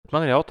Bet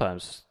man ir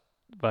jautājums,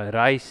 vai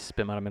Raisis,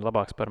 piemēram, ir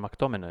labāks par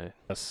McTominay?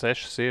 Tas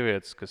 6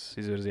 sievietes, kas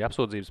izvirzīja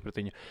apsūdzības pret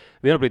viņu,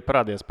 vienbrīd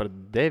parādījās par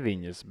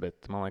 9,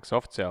 bet, man liekas,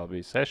 oficiāli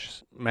bija 6.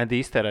 Mendy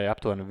iztērēja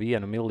aptuveni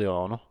 1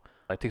 miljonu,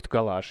 lai tiktu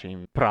galā ar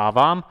šīm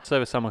prāvām.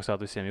 Sevi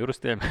samaksāt visiem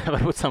juristiem,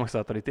 varbūt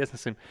samaksāt arī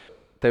tiesnesim.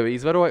 Tevi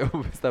izvaroja,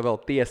 un pēc tam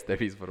vēl tiesa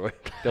tevi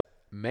izvaroja.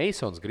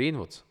 Masons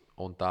Greenwods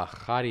un tā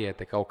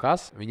Harriete kaut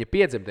kas, viņa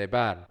piedzemdēja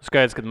bērnu.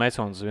 Skaidrs, ka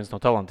Masons ir viens no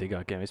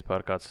talantīgākajiem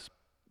vispār, kāds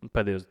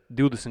pēdējos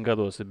 20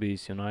 gados ir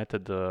bijis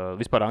United.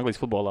 Vispār Anglijas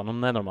futbolā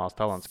nenormāls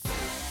talants.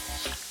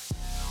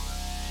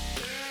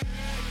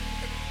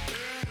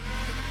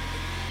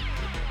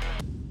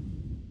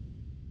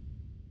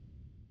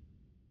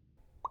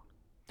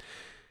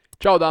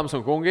 Čau, dāmas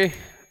un kungi!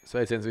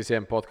 Sveiciens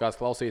visiem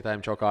podkāstu klausītājiem.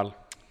 Čau, Kārli!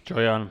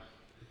 Čau, Jāni!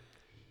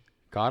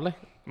 Kārli?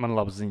 Man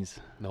labas ziņas.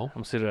 No?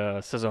 Mums ir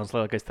sezonas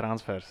lielākais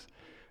transfers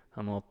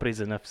no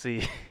Prison FC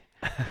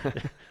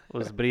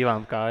uz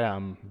brīvām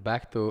kājām.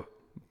 Back to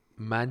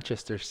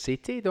Manchester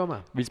City,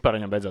 domā? Vispār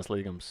viņam beidzās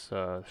līgums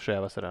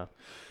šajā vasarā.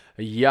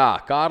 Jā,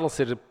 Kārlis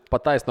ir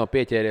pataisno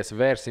pieķēries,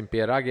 vērsim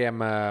pie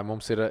ragiem.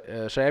 Mums ir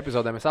šajā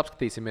epizodē mēs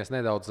apskatīsimies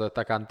nedaudz,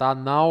 tā kā tā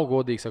nav,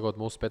 godīgi sakot,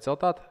 mūsu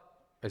specialitāte.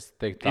 Es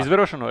teiktu tā.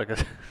 Izvarošana vai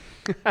kas?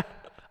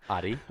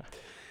 Arī.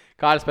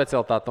 Kārļa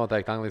specialitāte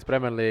noteikti Anglijas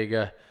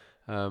Premjerlīga.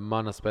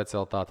 Mana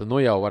specialitāte,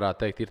 jau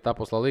varētu teikt, ir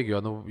tapus La Liga,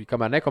 jo,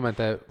 kamēr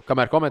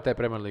komentē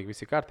Premjerlīgu,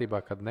 viss ir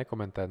kārtībā, kad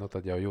nekomentē,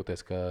 tad jau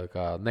jūties,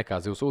 ka nekā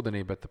zivs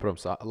ūdenī, bet,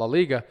 protams, La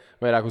Liga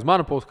vairāk uz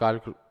manu pusi,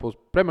 Kārļa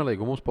pusi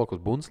Premjerlīgu, un mūsu pusi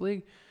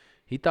Bundeslīga,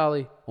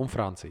 Itālija un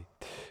Francija.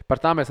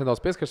 Par tā mēs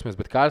nedaudz pieskarsimies,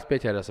 bet Kārļs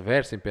pieķērās,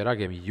 vērsim pie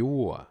ragiem,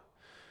 jo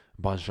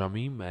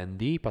Benjamin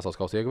Mendy, pasaules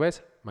kausa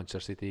ieguvējs,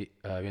 Manchester City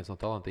viens no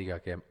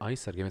talantīgākajiem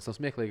aizsargiem, viens no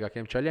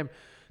smieklīgākajiem čaļiem,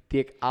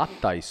 tiek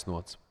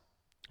attaisnots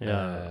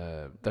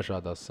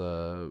dažādās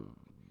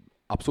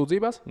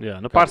apsūdzībās. Jā,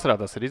 pārsvarā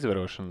tas ir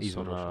izvarošanas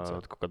un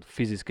kaut kāda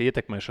fiziska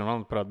ietekmēšana.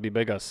 Manuprāt, bija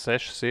beigās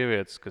 6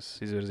 sievietes, kas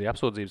izvirzīja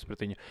apsūdzības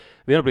pret viņu.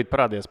 Vienbrīd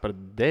parādījās par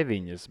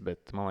 9,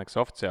 bet, man liekas,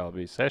 oficiāli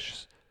bija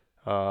 6.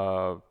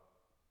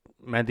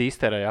 Mendy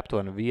iztērēja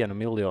aptuveni 1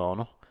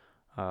 miljonu,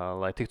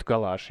 lai tiktu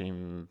galā ar šīm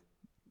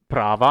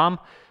prāvām,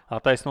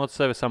 attaisnot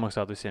sevi,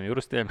 samaksāt visiem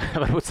juristiem,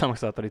 varbūt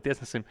samaksāt arī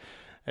tiesnesim.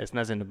 Es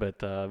nezinu,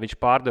 bet viņš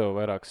pārdeva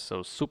vairākas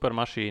savas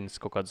supermašīnas,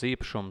 kaut kādas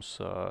īpašumus.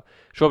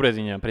 Šobrīd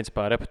viņam,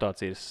 principā,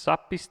 reputācija ir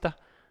sapista.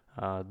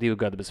 2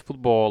 gadi bez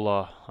futbola,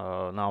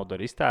 nauda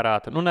ir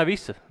iztērēta. Ne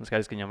visa,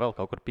 skaidrs, ka viņam vēl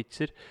kaut kur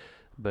piķis ir.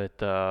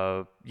 Bet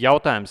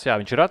jautājums, jā,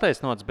 viņš ir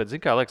attaisnots, bet,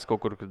 zin kā, liekas,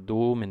 kaut kur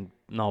dūmi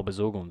nav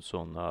bez uguns.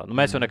 Un,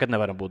 mēs jau nekad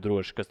nevaram būt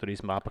droši, kas tur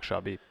īstenībā apakšā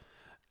bija.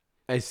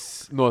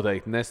 Es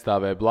noteikti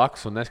nestāvēju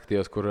blakus un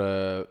neskatījos, kur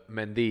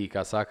Mendy,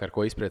 kā saka, ar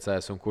ko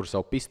izpriecājas un kur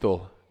savu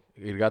pistoli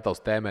ir gatavs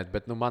tēmēt.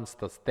 Bet mans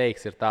tas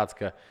teiks ir tāds,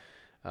 ka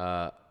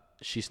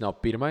šis nav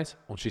pirmais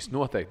un šis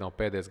noteikti nav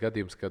pēdējais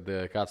gadījums, kad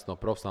kāds no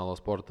profesionālo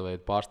sporta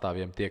veidu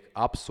pārstāvjiem tiek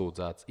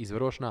apsūdzēts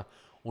izvarošanā.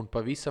 Un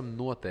pavisam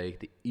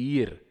noteikti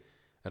ir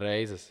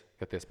reizes,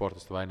 kad tie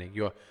sportisti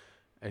vainīgi. Jo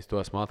es to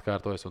esmu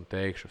atkārtojis un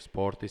teikšu,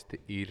 sportisti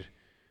ir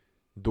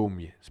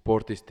dumji,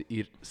 sportisti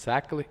ir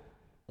sekli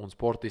un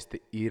sportisti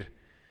ir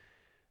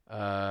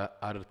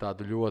ar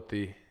tādu ļoti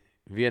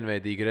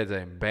vienveidīgu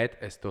redzējumu, bet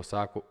es to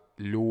saku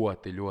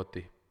ļoti,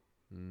 ļoti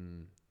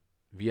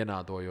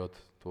vienādojot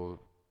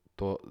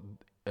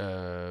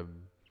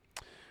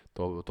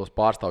tos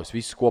pārstāvjus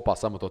visus kopā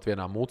samatot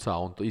vienā mucā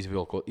un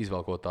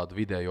izvelkot tādu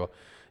vidējo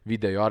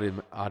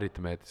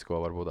aritmētisko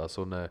varbūt tās.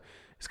 Un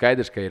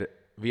skaidrs, ka ir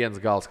viens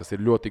gals, kas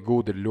ir ļoti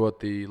gudri,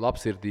 ļoti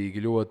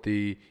labsirdīgi, ļoti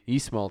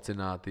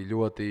izsmalcināti,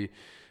 ļoti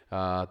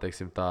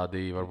teiksim,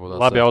 tādi varbūt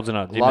labi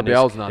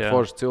audzināti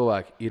forši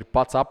cilvēki. Ir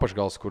pats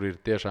apakšgals, kur ir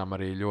tiešām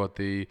arī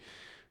ļoti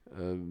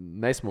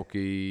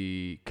nesmuki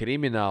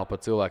krimināli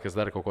pat cilvēki, kas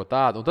dara kaut ko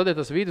tādu. Un tad ir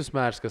tas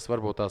vidusmērs, kas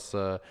varbūt tās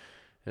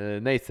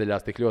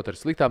neizceļās tik ļoti ar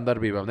sliktām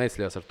darbībām,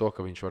 neizceļās ar to,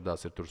 ka viņš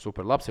vardās ir tur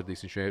super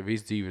labsirdīgs, viņš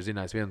visu dzīvi ir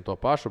zinājis vienu to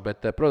pašu,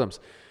 bet, protams,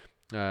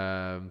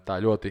 tā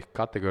ļoti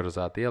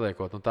kategorizēti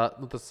ieliekot.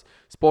 Tas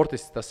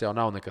sportists, tas jau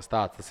nav nekas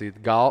tāds, tas ir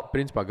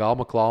principā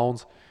galma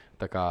klauns.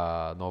 Tā kā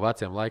no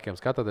veciem laikiem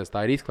skatoties,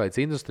 tā ir izklaides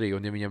industrija,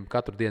 un ja viņam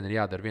katru dienu ir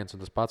jādara viens un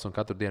tas pats, un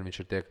katru dienu viņš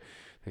ir tiek,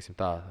 teiksim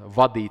tā,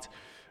 vadīts,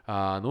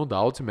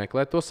 daudzi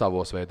meklē to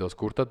savos veidos,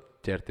 kur tad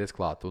ķerties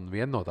klāt. Un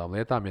viena no tām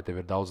lietām, ja tev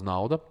ir daudz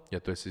nauda,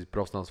 ja tu esi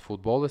profesionāls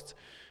futbolists,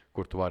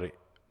 kur tu vari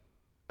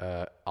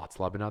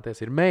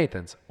atslābināties, ir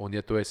meitenes. Un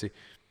ja tu esi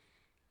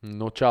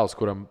čalis,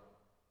 kuram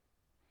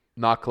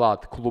nāk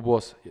klāt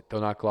klubos,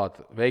 tev nāk klāt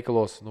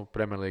veikalos,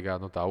 Premjerlīgā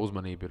tā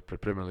uzmanība ir pret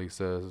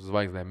Premjerlīgas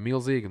zvaigznēm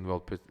milzīga, un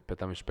vēl pēc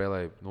tam viņš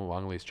spēlēja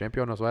Anglijas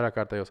čempionos vairāk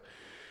kārtējos.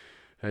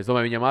 Es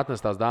domāju, viņam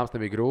atnest tās dāmas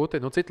nebija grūti.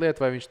 Cita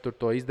lieta, vai viņš tur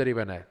to izdarīja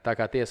vai nē. Tā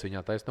kā tiesa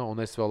viņā taisno,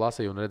 un es vēl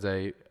lasīju un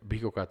redzēju,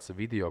 bija kaut kāds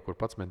video, kur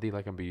pats Mendy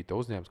laikam bija to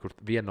uzņēmums, kur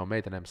viena no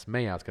meitenēm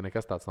smējās, ka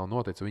nekas tāds nav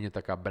noticis. Viņa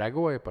tā kā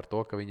bregoja par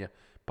to, ka viņa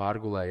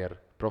pārgulēja ar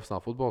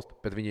profesionālu futbolistu,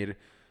 bet viņa ir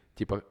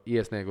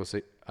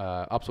iesniegusi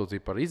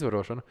apsūdzību par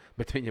izvarošanu,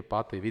 bet viņa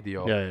pati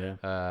video,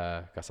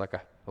 kā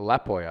saka,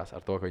 lepojās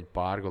ar to, ka viņa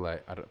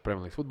pārgulēja ar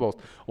Premier League futbolu.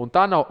 Un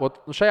tā nav,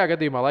 šajā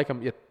gadījumā,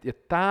 laikam, ja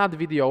tādu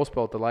video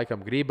uzspēlē, tad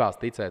laikam gribās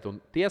ticēt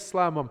un tiesas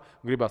lēmumam,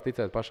 gribās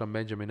ticēt pašam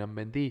Benjaminam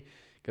Mendy,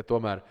 ka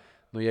tomēr,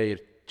 ja ir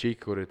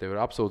čiki, kuri tevi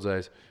ir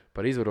apsūdzējis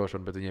par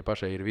izvarošanu, bet viņai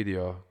pašai ir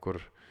video,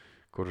 kur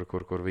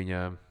viņa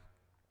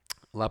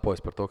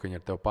lepojas par to, ka viņa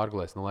ar tevi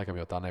pārgulēs, laikam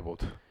jau tā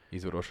nebūtu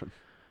izvarošana.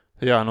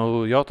 Jā,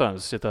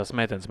 jautājums, ja tās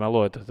meitenes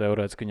meloja, tad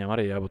teorētiski viņam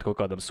arī jābūt kaut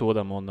kādam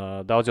sodam. Un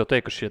daudz jau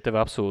teikuši, ja tevi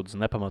apsūdz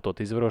nepamatot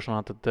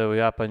izvarošanā, tad tev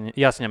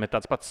jāsaņem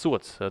tāds pats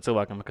sods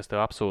cilvēkam, kas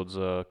tev apsūdz,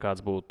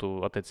 kāds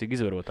būtu attiecīgi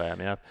izvarotājiem.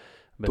 Jā.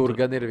 Bet tur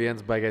gan ir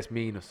viens baigais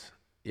mīnus.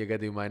 Ja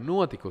gadījumā ir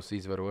notikusi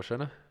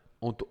izvarošana,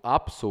 un tu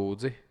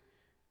apsūdzi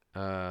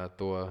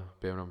to,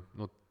 piemēram,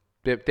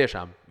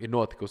 tiešām ir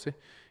notikusi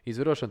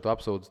izvarošana, tu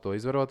apsūdzi to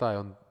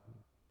izvarotāju, un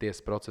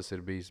tiesas process ir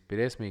bijis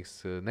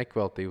briesmīgs,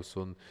 nekvalitīvs,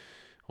 un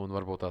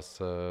varbūt tās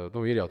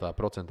ir jau tā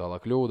procentuālā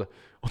kļūda.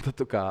 Un tad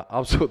tu kā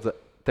apsūdzi,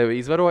 tevi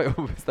izvaroja,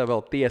 un pēc tam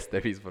vēl tiesa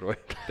tevi izvaroja.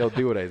 Tev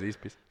divreiz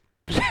izpis.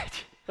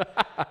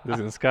 Tas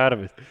ir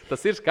skarbi.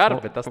 Tas ir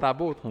skarbi, bet tas tā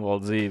būtu. Un vēl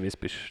dzīvi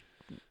izpis.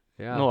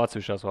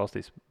 Atsevišķās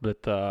valstīs.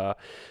 Bet,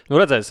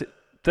 redzēs,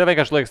 tev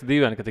vienkārši liekas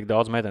dīvaini, ka tik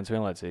daudz meitenes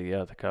vienlaicīgi.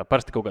 Jā, tā kā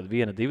parasti kaut kāda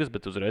 1, 2,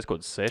 bet uzreiz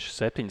kaut kāds 6,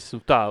 7.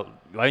 Tā,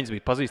 vai viņas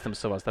bija pazīstamas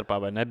savā starpā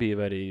vai nebija,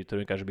 vai arī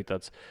tur vienkārši bija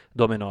tāds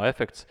domino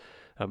efekts.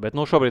 Bet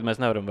šobrīd mēs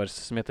nevaram vairs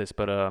smieties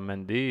par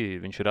Mendy.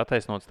 Viņš ir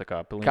attaisnots.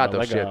 Kā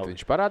tev šķiet,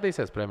 viņš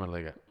parādīsies Premier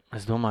League?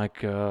 Es domāju,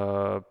 ka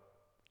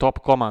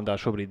top komandā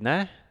šobrīd nē.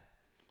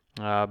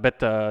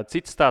 Bet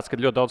cits stāsts, ka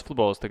ļoti daudz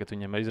futbolistu tagad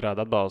viņam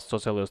izrāda atbalstu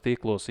sociālajos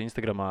tīklos,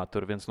 Instagramā.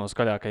 Tur viens no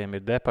skaļākajiem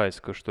ir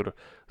Depais, kurš tur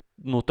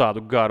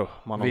tādu garu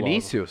monologu.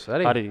 Vinicius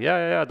arī?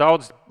 Jā,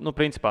 daudz,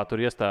 principā tur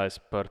iestājas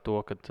par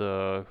to, kad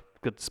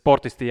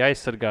sportisti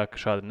aizsargā, ka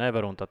šādi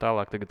nevar un tā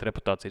tālāk. Tagad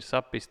reputācija ir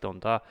sapista un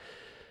tā.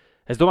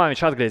 Es domāju,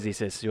 viņš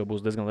atgriezīsies, jo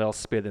būs diezgan liels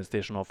spiediens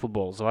tieši no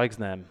futbola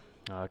zvaigznēm,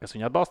 kas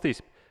viņu atbalstīs.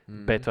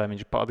 Bet vai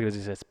viņš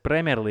atgriezīsies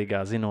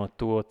Premjerlīgā, zinot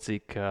to,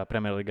 cik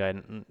Premjerlīgā ir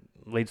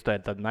līdz tā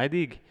ir tādi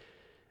naidīgi?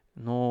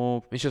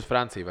 Viņš uz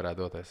Franciju varētu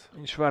doties.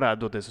 Viņš varētu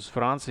doties uz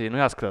Franciju.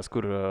 Jāskatās,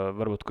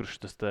 kurš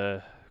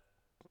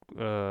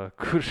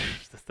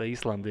tas te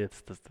Islandietis.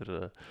 Tas tur...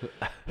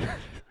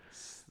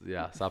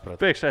 Jā,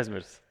 sapratu. Pēkšņi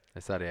aizmirst.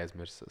 Es arī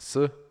aizmirsu.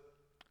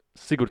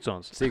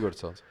 Sigurdsons.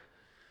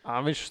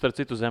 Viņš starp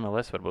citu uz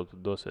MLS varbūt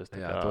dosies.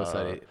 Jā, to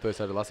es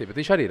arī lasīju, bet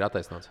viņš arī ir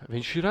attaisnots.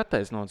 Viņš ir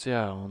attaisnots,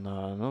 jā, un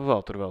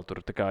vēl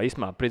tur. Tā kā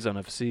īstenībā Prison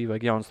FC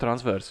vajag jauns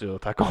transfers, jo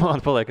tā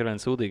komanda paliek ar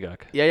vien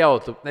sūdīgāk. Ja jau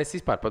es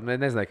vispār pat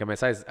nezināju, ka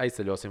mēs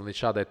aizceļosim līdz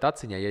šādai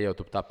taciņai, ja jau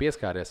tu tā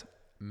pieskāries.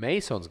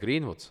 Masons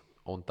Greenwods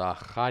un tā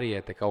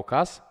Harriete kaut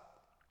kas,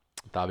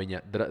 tā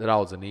viņa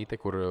draudzenīte,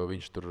 kur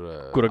viņš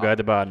tur... Kura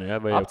gaida bērnu, jā,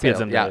 vai jau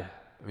piedzemdēja?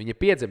 Jā, viņa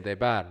piedzemdēja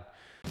bērnu.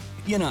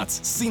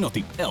 Ienāc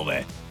Sinotip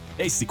LV.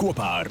 Esi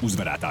kopā ar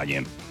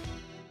uzvarētājiem.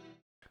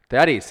 Te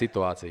arī ir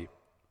situācija.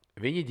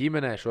 Viņi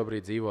ģimenē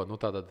šobrīd dzīvo,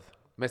 tātad,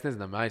 mēs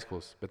nezinām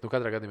aizklus, bet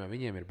katrā gadījumā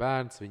viņiem ir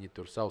bērns, viņi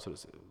tur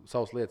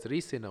savas lietas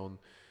risina un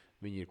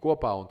viņi ir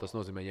kopā, un tas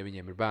nozīmē, ja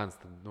viņiem ir bērns,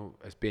 tad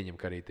es pieņemu,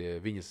 ka arī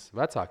viņas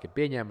vecāki ir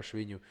pieņēmuši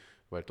viņu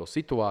vai to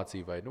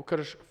situāciju, vai,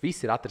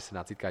 viss ir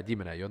atrisināts it kā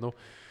ģimenē, jo,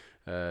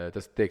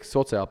 tas tiek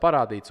sociāli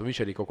parādīts, un viņš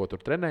arī kaut ko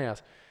tur trenējās.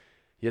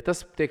 Ja tas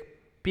tiek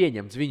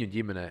pieņemts viņu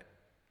ģimenē,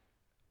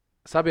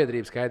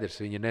 sabiedrība skaidrs,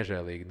 viņa ir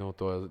nežēlīga,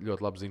 to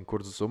ļoti labi zina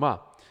Kurzu sumā.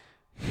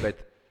 Bet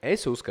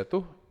es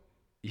uzskatu,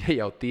 ja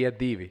jau tie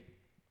divi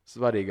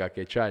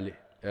svarīgākie čaļi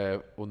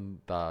un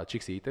tā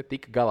čiksīte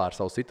tika galā ar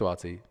savu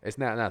situāciju, es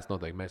neesmu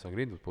noteikti mēs no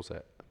Greenwods pusē,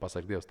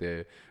 pasaka Dievs,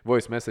 tie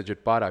voice message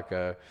ir pārāk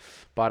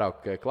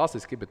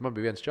klasiski, bet man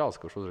bija viens čalis,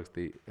 kurš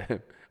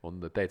uzrakstīja un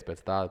teica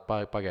pēc tā,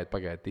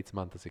 pagaid, tic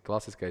man, tas ir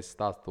klasiskais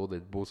stāsts,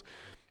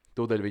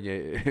 tūdaļ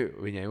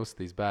viņai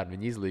uzstīs bērnu,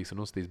 viņa izlīgs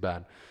un uzstīs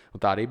bērnu.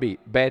 Un tā arī bija,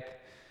 bet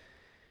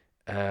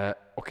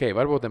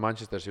varbūt ne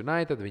Manchester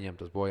United, viņiem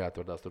tas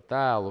bojātvardās tur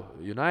tēlu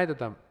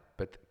Unitedam,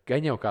 bet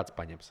gan jau kāds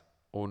paņems.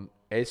 Un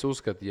es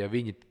uzskatu, ja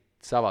viņi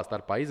savā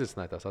starpā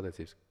izrisināja tās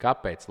attiecības,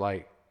 kāpēc,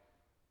 lai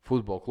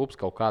futbola klubs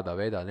kaut kādā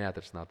veidā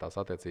neatrisinātu tās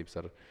attiecības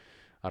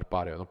ar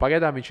pārējo.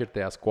 Pagaidām viņš ir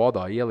tajā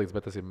skodā ielikts,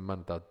 bet tas ir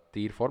man tā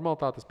tīra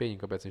formalitāte, es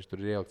pieņemu, kāpēc viņš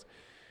tur ir ielikts,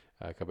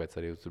 kāpēc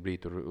arī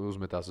tur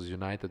uzmetās uz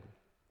United.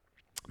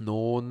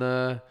 Un,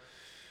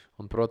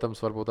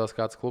 protams, varbūt tās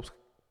kāds klubs,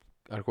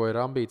 ar ko ir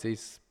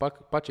ambīcijas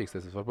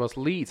pačīksties. Varbūt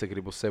Līdze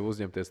grib uz sevi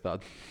uzņemties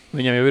tādu.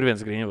 Viņam jau ir viens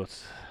Greenwods.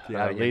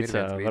 Jā,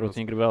 Līdze, varbūt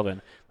viņi grib vēl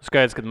vienu.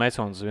 Skaidrs, ka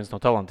Masons viens no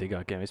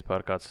talantīgākajiem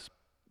vispār kāds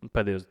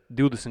pēdējos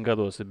 20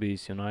 gados ir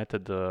bijis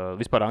United.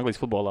 Vispār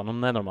Anglijas futbolā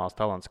nenormāls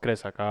talants.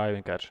 Kreisā kāja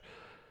vienkārši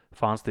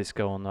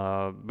fantastiska.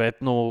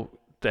 Bet,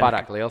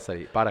 pārāk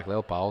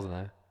liela pauze,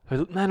 ne?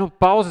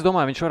 Pauzi,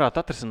 domāju, viņš varētu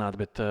atrisināt,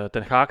 bet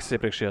Ten Hāgs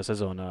iepriekšējā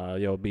sezonā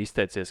jau bija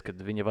izteicies,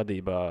 kad viņa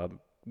vadībā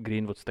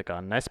Greenwoods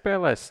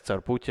nespēlēs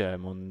caur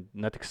puķēm un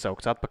netiks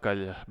saukts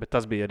atpakaļ, bet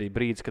tas bija arī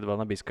brīdis, kad vēl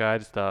nebija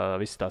skaidrs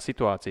visa tā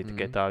situācija,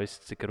 tikai tā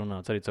viss, cik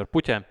runāts arī caur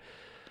puķēm.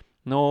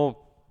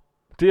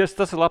 Tieši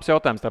tas ir labs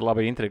jautājums. Tā ir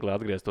laba intriga, lai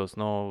atgrieztos.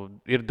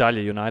 Ir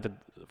daļa United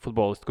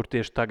futbolisti, kur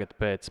tieši tagad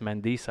pēc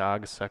Mendy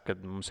sāgas saka,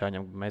 ka mums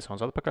jāņem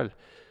Masons atpakaļ.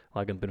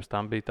 Lai gan pirms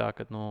tam bija tā,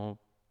 ka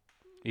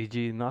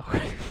IG nahu.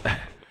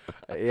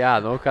 Jā,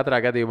 katrā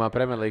gadījumā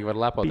Premier League var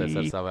lepoties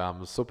ar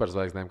savām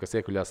superzvaigznēm, kas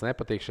iekuļās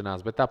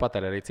nepatīkšanās, bet tāpat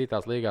arī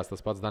citās līgās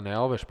tas pats Daniels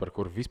Alves, par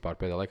kuru vispār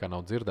pēdējā laikā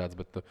nav dzirdēts,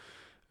 bet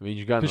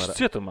viņš gan Viņš ir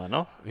cietumā,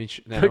 Viņš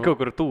kaut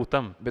kur tuvu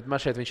tam. Bet man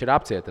šeit viņš ir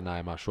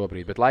apcietinājumā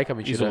šobrīd, bet laikam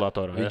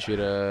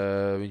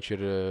viņš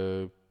ir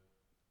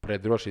pret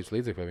drošības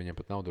līdzekļu, vai viņam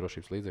pat nav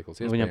drošības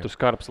līdzeklis. Viņam tur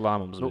skarbs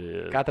lēmums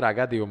bija. Katrā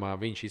gadījumā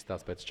viņš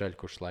izstāsta pēc ceļa,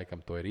 kurš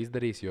laikam to ir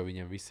izdarījis, jo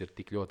viņam viss ir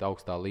tik ļoti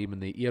augstā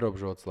līmenī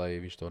ierobežots, lai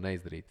viņš to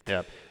neizdarītu.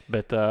 Jā,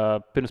 bet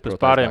pirms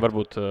pārējiem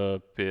varbūt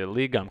pie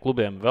līgām,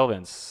 klubiem vēl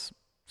viens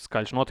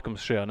skaļš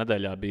notikums šajā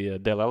nedēļā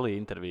bija Delali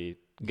intervija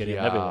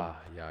Garija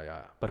Nevilam. Jā.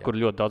 Par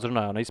kuru ļoti daudz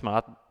runāja, un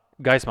īsumā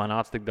gaismā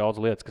nāca tik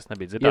daudz lietas, kas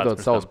nebija dzirdētas. Iedod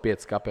savus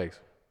 5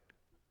 kapeikus.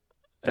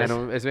 Es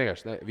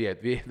vienkārši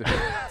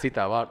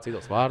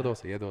citos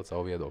vārdos iedod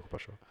savu viedokli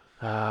par šo.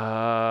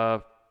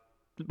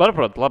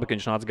 Manuprāt, labi, ka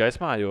viņš nāca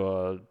gaismā, jo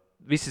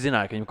visi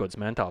zināja, ka viņam kaut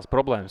kādas mentālas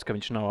problēmas, ka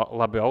viņš nav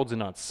labi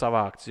audzināts,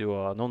 savākts, jo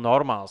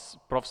normāls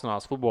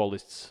profesionāls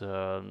futbolists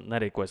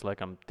nerīkojas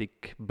laikam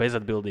tik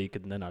bezatbildīgi,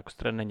 kad nenāk uz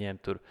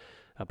treniņiem, tur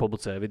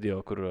publicēja video,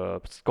 kur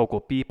kaut ko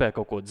pīpē,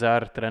 kaut ko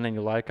dzer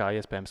treniņu laikā,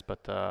 iespējams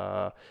pat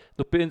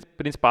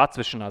principā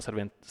atsvešanās ar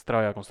vien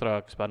straujāk un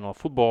straujāk vispār no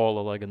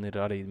futbola, lai gan ir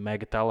arī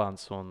mega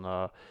talants un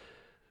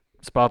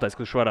spēlētājs,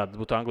 kurš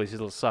varētu būt Anglijas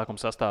izlases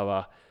sākuma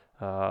sastāvā.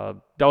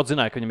 Daudz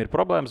zināja, ka viņam ir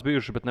problēmas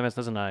bijušas, bet neviens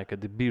nezināja, ka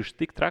ir bijušas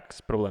tik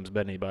trakas problēmas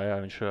bērnībā. Jā.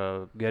 Viņš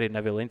Garija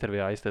Nevila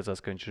intervijā izteicās,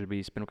 ka viņš ir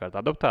bijis pirmkārt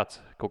adoptēts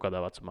kaut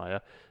kādā vecumā.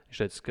 Jā.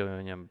 Viņš teica, ka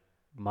viņam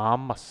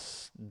mammas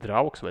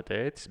draugs vai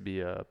tētis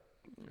bija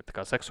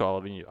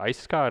seksuāli viņu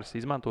aizskāris,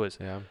 izmantojis.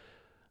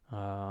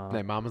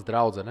 Nē, mammas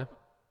draudzene.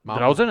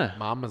 Draudzene?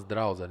 Mammas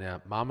draudzene, jā.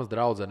 Mammas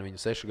draudzene viņu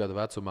 6 gadu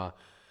vecumā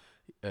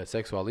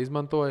seksuāli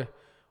izmantoja.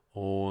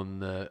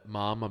 Un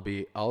mamma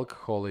bija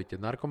alkoholiķa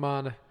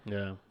narkomāne.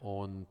 Jā.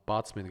 Un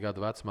 11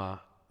 gadu vecumā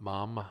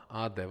mamma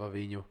atdeva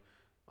viņu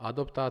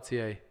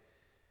adoptācijai.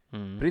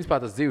 Principā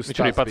tas dzīves stāsts.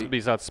 Viņš arī pats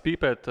bija sācis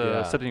pīpēt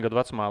 7 gadu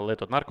vecumā,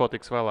 lietot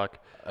narkotikas vēlāk.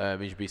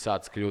 Viņš bija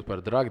sācis kļūt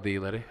par drug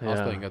dealeri.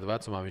 8 gadu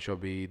vecumā viņš jau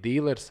bija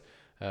dealers.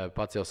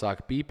 Pats jau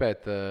sāka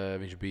pīpēt,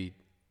 viņš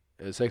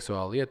bija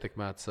seksuāli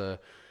ietekmēts.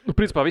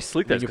 Principā viss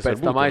sliktais, viņu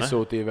pēc tam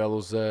aizsūtīja vēl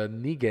uz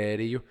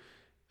Nigēriju,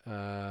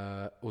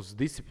 uz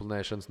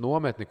disciplinēšanas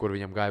nometni, kur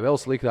viņam gāja vēl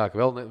sliktāk,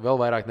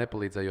 vēl vairāk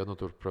nepalīdzēja, jo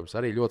tur, protams,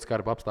 arī ļoti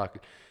skarbi apstākļi.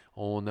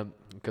 Un,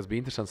 kas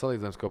bija interesants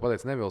salīdzinājums, ko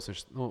pateica Nevils,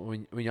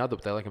 viņu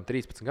adoptēja laikam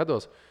 13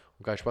 gados,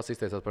 un kā viņš pats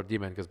izteicās par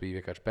ģimeni, kas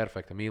bija vienkārši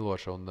perfekta,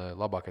 mīloša un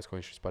labākais, ko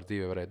viņš vispār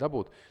dzīvē varēja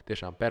dabūt.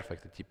 Tiešām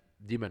perfekta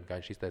ģimene, kā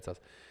viņš izteicās.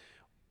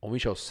 Un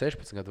viņš jau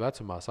 16 gadu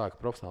vecumā sāka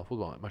profesionālu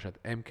futbolu. Man šeit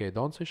MK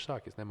Dons viņš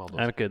sāka, es nemaldos.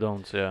 MK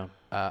Dons, jā.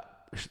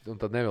 Un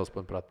tad Nevils,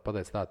 manuprāt,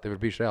 pateica tā, tev ir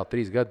bijuši reāli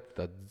 3 gadi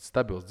tāds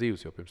stabils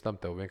dzīves, jo pirms tam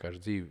tev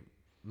vienkārši dzīve,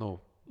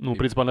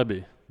 principā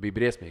nebija. Bija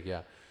briesmīgi, jā.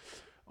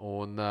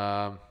 Un,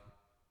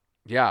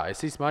 jā,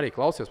 es īstenībā arī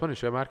klausījos, man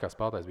viņš vienmēr kā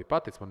spēlētājs bija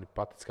paticis, man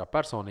paticis kā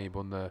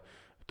personība, un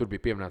tur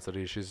bija pieminēts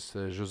arī šis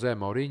Jose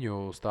Mourinho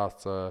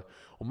stāsts.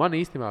 Un man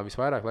īstenībā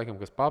visvairāk, laikam,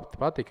 kas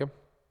patika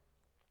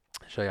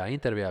šajā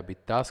intervijā,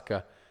 bija tas,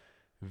 ka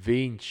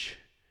viņš,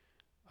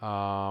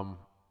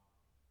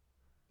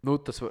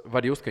 tas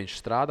var just, ka viņš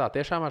strādā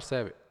tiešām ar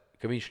sevi,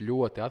 ka viņš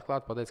ļoti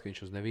atklāti pateica, ka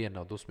viņš uz nevienu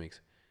nav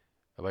dusmīgs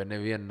vai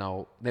nevienu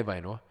nav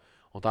nevaino.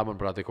 Un tā,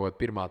 manuprāt, ir kaut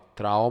kāda pirmā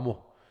traumu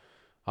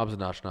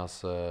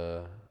apzināšanās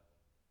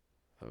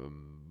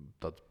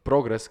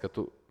progress, ka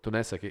tu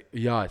nesaki,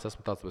 jā, es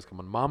esmu tāds, tāpēc,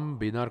 ka man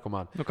mamma bija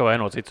narkomāna. Kā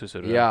vainot citus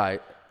visur. Jā,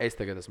 es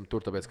tagad esmu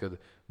tur, tāpēc, ka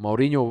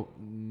Mourinho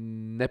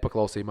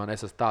nepaklausīja man,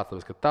 es esmu tāds,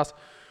 tāpēc, ka tas.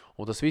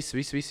 Un tas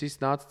viss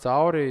nāca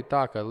cauri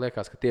tā, ka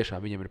liekas, ka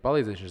tiešām viņam ir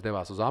palīdzējis. Viņš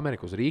devās uz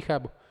Ameriku, uz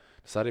Rīhebu.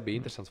 Tas arī bija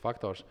interesants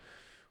faktors.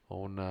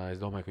 Un es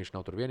domāju, ka viņš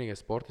nav tur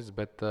vienīgais sportists,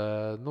 bet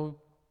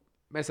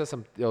mēs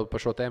esam jau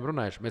par šo tēmu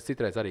runājuši. Mēs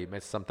citreiz arī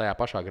esam tajā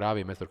pašā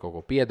grāvī, mēs tur kaut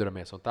ko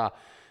pieduramies un tā.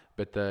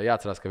 Bet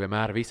jāatcerās, ka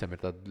vienmēr visam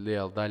ir tāda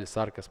liela daļa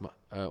sarkasma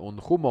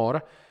un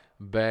humora.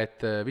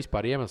 Bet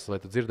vispār iemesls, lai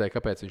tu dzirdēji,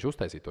 kāpēc viņš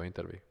uztaisīja to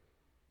interviju.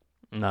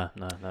 Nē.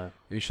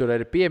 Viņš tur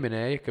arī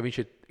pieminēja,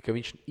 ka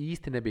viņš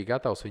īsti nebija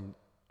gatavs viņu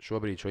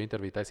šobrīd šo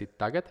interviju taisīt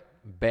tagad,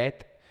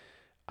 bet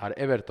ar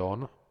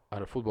Evertonu,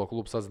 ar futbola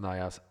klubu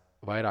sazinājās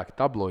vairāki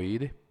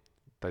tabloīdi,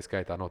 tā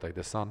skaitā noteikti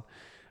The Sun,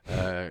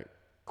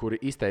 kuri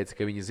izteica,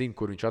 ka viņi zina,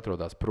 kur viņš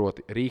atrodas,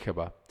 proti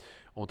Rīhebā.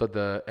 Un tad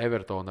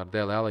Evertona ar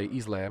Dele Alli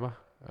izlēma,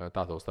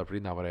 tā to starp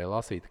rindām varēja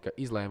lasīt, ka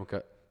izlēma,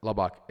 ka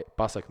labāk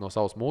pasaka no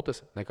savas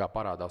mutes, nekā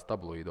parādās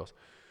tabloīdos.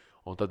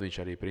 Un tad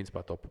viņš arī,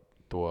 principā,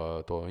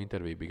 to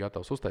interviju bija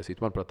gatavs uztaisīt.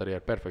 Manuprāt, arī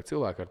ar perfektu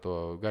cilvēku, ar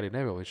to Gariju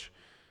Nevilu,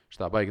 viņš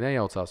tā baigi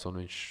nejaucās,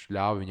 un viņš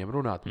ļāva viņiem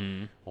runāt.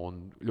 Un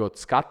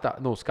ļoti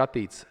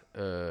skatīts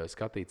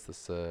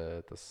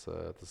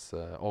tas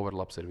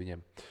overlaps ir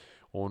viņiem.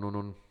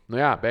 Un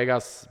jā,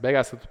 beigās,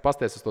 kad tu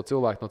pasties uz to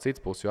cilvēku no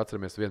citas puses, jo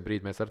atceramies vienu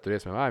brīdi, mēs arī tur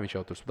iesmējām, viņš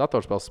jau tur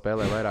datorspēles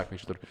spēlē vairāk,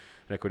 viņš tur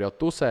jau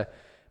tusē.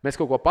 Mēs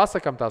kaut ko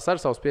pasakām, tās ar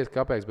savus 5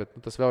 kāpēs, bet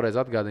tas vēlreiz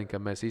atgādina, ka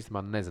mēs īstenībā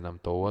nezinām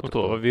to otru.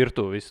 To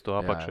virtuvi, visu to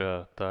apakšā.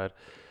 Tā ir.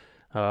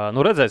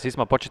 Redzēs,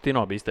 īstenībā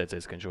Pochettino bija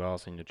izteicies, ka viņš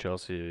vēlas viņu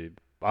Chelsea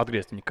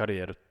atgriezt viņa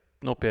karjeru.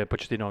 Pie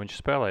Pochettino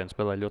viņš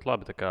spēlēja ļoti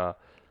labi. Tā kā,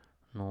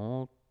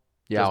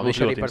 jā, un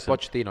viņš arī par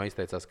Pochettino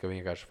izteicās, ka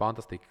vienkārši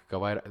fantastika,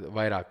 ka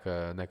vairāk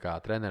nekā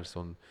treneris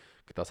un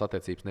ka tās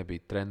attiecības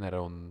nebija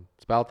trenera un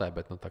spēlētāja,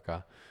 bet tā kā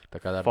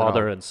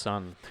father and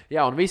son.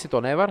 Jā, un visi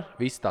to nevar,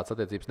 visi tādas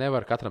attiecības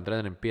nevar. Katram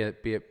trenerim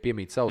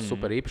piemīt savas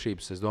super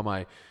īpašības. Es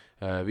domāju,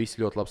 visi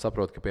ļoti labi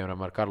saprot, ka,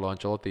 piemēram, ar Carlo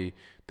Ancelotti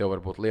tev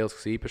var būt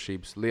lieliskas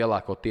īpašības.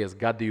 Lielākoties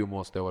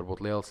gadījumos tev var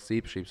būt lieliskas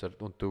īpašības,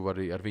 un tu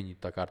vari ar viņu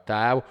tā kā ar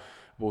tēvu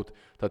būt.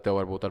 Tad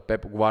tev var būt ar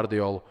Pepu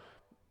Guardiolu.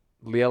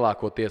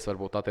 Lielākoties var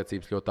būt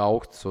attiecības ļoti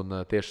augstas,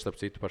 un tieši starp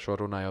citu par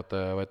šo runājot,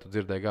 vai tu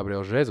dzirdēji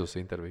Gabriela Žezus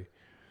interviju?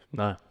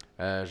 Nē.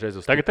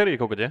 Žezus, tagad arī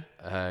kaut kad,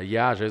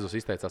 jā, Žezus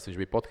izteicās, viņš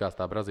bija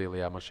podkāstā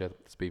Brazīlijā, man šķiet,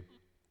 tas bija.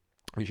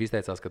 Viņš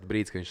izteicās, ka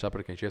brīdis, kad viņš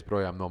saprata, ka viņš ies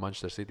projām no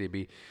Manchester City,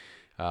 bija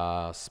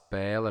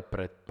spēle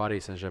pret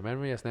Paris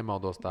Saint-Germain, ja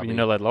nemaldos. Viņi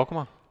nelaid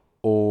laukumā?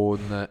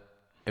 Un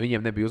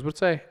viņiem nebija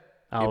uzbrucēji.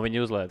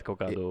 Viņi uzlaida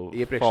kaut kādu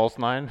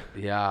false nine.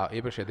 Jā,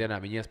 iepriekšējā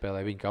dienā viņi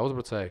iespēlēja viņu kā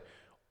uzbrucēju,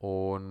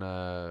 un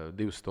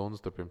 2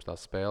 stundas pirms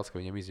tās spēles,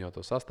 ka viņiem izziņo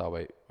to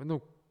sastāvu.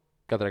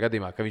 Katrā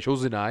gadījumā, ka viņš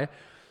uzzināja,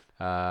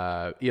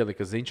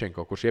 ielika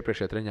Zinchenko, kurš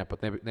iepriekšējā treniņā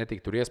pat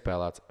netika tur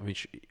iespēlēts.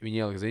 Viņi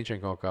ielika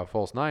Zinchenko kā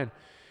false nine,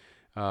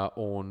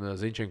 un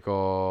Zinchenko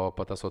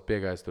pat esot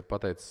piegājis tur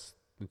pateicis,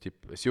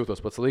 es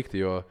jūtos pat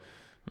slikti, jo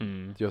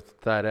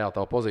tā ir reāli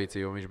tā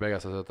pozīcija, un viņš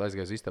beigās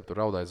aizgājis istabu,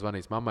 tur raudājis,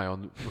 zvanījis mammai,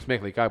 un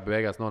smieklīgi kā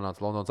beigās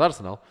nonāca Londonas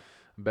Arsenal.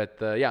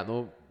 Bet,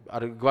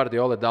 ar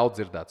Guardiola ir daudz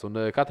dzirdēts,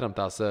 un katram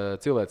tās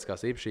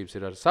cilvēciskās īpašības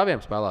ir ar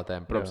saviem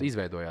spēlētājiem, protams,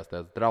 izveidojās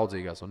tās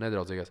draudzīgās un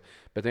nedraudzīgās,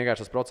 bet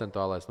vienkārši tas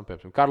procentuālais,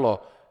 piemēram, Karlo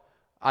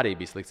arī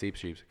bija slikts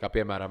īpašības, kā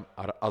piemēram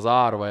ar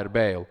Azāru vai ar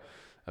Bēlu,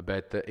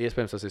 bet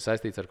iespējams tas ir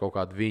saistīts ar kaut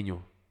kādu viņu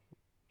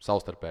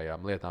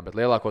savstarpējām lietām, bet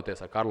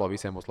lielākoties ar Karlo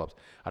visiem būs labs.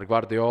 Ar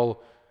Guardiolu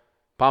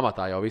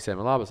pamatā jau visiem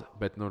ir labas,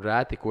 bet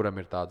rēti, kuram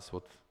ir tādas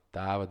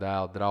tēva,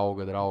 dēla,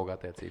 drauga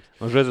attiecības.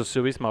 Žezus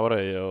jau vismā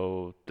varēja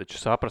jau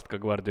saprast,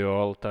 ka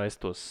Guardiola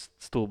taisa tos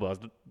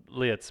stulbās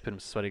lietas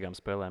pirms svarīgām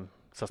spēlēm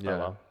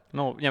sastāvā.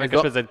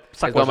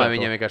 Es domāju,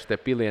 viņiem vienkārši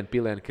tie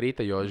pilieni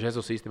krita, jo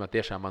Žezus īstenībā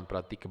tiešām,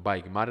 manuprāt, tika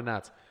baigi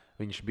marinēts.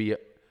 Viņš bija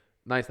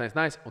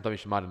nice, un tad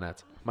viņš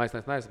marinēts.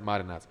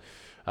 Marinēts.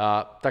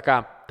 Tā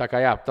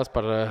kā jā, tas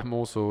par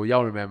mūsu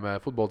jaunumiem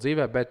futbola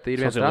dzīvē, bet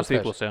ir viens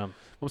transfers.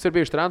 Mums ir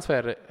bijuši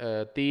transferi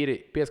tīri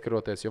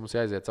pieskaroties, jo mums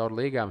jāiziet cauri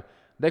līgām.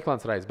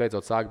 Deklans Rais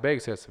beidzot sāk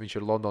beigusies, viņš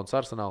ir Londonas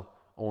Arsenal,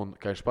 un,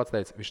 kā viņš pats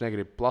teica, viņš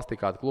negrib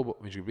plastikātu klubu,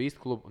 viņš grib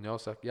īstu klubu, un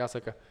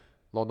jāsaka,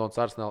 Londonas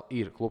Arsenal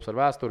ir klubs ar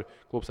vēsturi,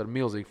 klubs ar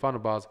milzīgu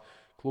fanu bāzi,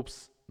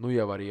 klubs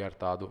jau arī ar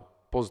tādu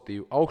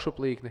pozitīvu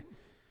augšuplīkni.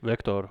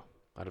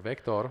 Ar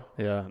vektoru.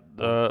 Jā.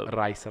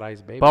 Rais,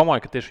 baby.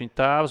 Domāju, ka tieši viņa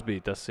tēvs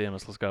bija tas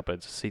iemesls,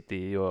 kāpēc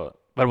City, jo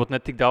varbūt ne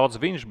tik daudz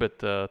viņš, bet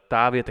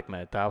tēvu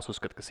ietekmē. Tēvs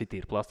uzskata, ka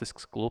City ir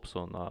plastisks klubs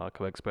un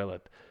ka vajag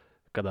spēlēt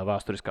kādā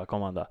vēsturiskā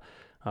komandā.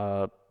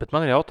 Bet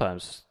man ir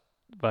jautājums,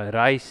 vai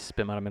Rais,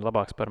 piemēram, ir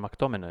labāks par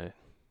McTominay?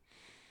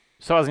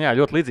 Savā ziņā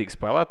ļoti līdzīgi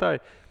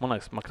spēlētāji. Man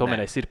liekas,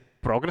 McTominay ir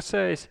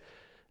progresējis.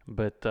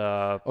 Bet,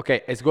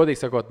 es godīgi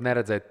sakot,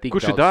 neredzēju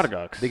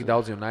tik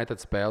daudz United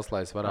spēles,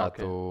 lai es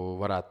varētu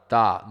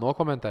tā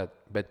nokomentēt.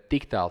 Bet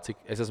tik tālu,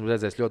 cik es esmu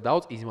redzējis ļoti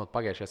daudz, izņemot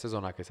pagājušajā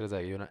sezonā, kad es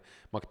redzēju,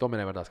 ka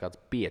McTominay var tās kāds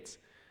 5.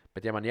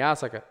 Bet, ja man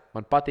jāsaka,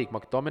 man patīk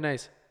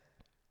McTominay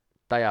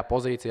tajā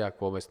pozīcijā,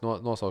 ko es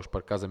nosaušu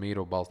par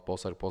Kazemīru balstu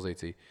posaru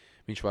pozīciju.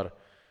 Viņš var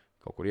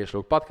kaut kur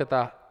iešļūt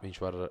patkatā,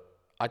 viņš var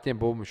atņemt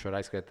bumbu, viņš var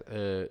aizskriet,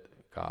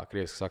 kā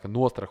krieviski saka,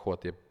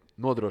 nostrahot,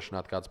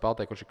 nodrošināt kādu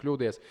spēlētāju, kurš ir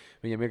kļūdies.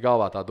 Viņam ir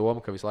galvā tā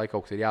doma, ka visu laiku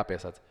kaut kas ir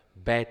jāpiesāc.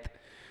 Bet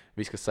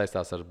viss, kas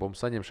saistās ar bumbu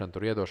saņemšanu,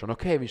 tur iedošanu,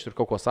 viņš tur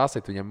kaut ko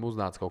sasit, viņam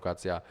uznāca kaut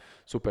kāds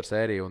super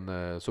sērija un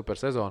super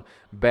sezona.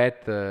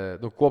 Bet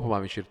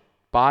kopumā viņš ir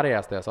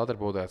pārējās tajās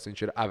atribūtās,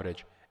 viņš ir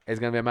average. Es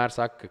gan vienmēr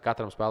saku, ka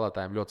katram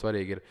spēlētājam ļoti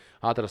svarīgi ir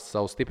atrast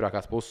savas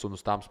stiprākās puses un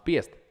uz tām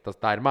spiest.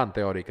 Tā ir mana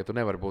teorija, ka tu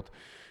nevari būt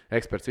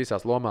eksperts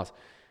visās lomās.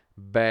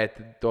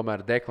 Bet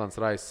tomēr Deklans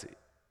Rais,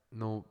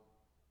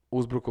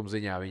 uzbrukuma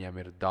ziņā viņam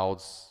ir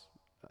daudz,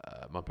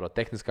 manuprāt,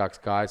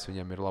 tehniskāks kājas,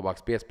 viņam ir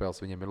labāks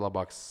piespēles, viņam ir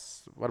labāks,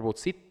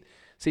 varbūt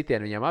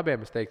sitieni viņam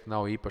abiem, es teiktu,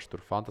 nav īpaši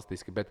tur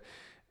fantastiski, bet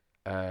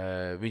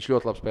viņš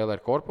ļoti labi spēlē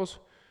ar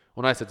korpusu,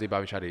 un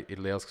aizsardzībā viņš arī ir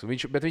lielisks,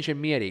 bet viņš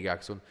ir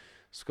mierīgāks, un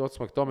Skots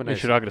McTominay.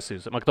 Viņš ir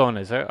agresīvs.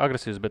 McTominay ir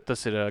agresīvs, bet tas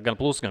ir gan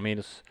plus, gan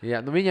mīnus. Jā,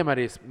 viņam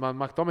arī,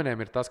 McTominay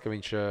ir tas, ka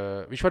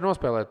viņš var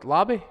nospēlēt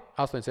labi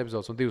 8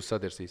 epizodes un 2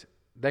 sadirsīs.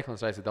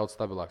 Deklans Rais ir daudz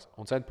stabilāks,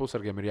 un centra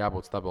pusargiem ir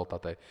jābūt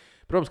stabilitātei.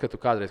 Protams, ka tu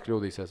kādreiz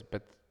kļūdīsies,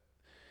 bet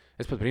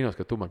es pat brīnos,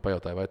 ka tu man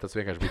pajautāji, vai tas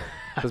vienkārši bija.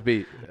 Tas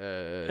bija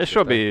es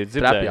šo biju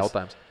dzirdējis.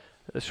 Jautājums.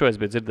 Es šo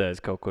biju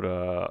dzirdējis kaut kur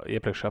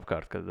iepriekš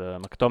apkārt, kad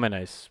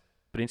McTominay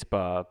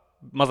principā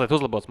mazliet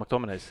uzlabots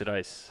McTominay ir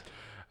Rais.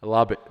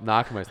 Labi,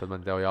 nākamais tad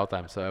man tev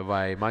jautājums.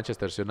 Vai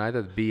Manchester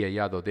United bija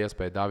jādod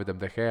iespēju Davidam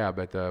De Gea,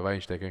 bet vai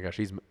viņš tiek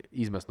vienkārši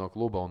izmest no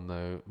kluba un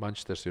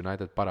Manchester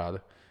United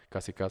parāda,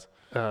 kas ir kas?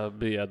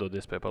 Bija jādod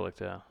iespēju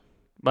palikt, jā.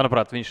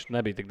 Manuprāt, viņš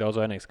nebija tik daudz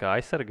vainīgs kā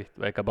aizsargi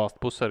vai kā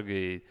balsta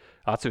pussargi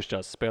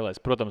atsevišķās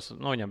spēlēs. Protams,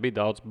 viņam bija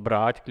daudz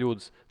brāķu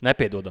kļūdas,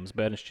 nepiedodams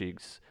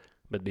bērnišķīgas,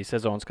 bet bija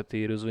sezonas, kad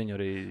tīri uz viņu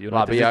arī United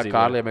Labi, jā, izdzīvoja.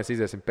 Kārli, ja mēs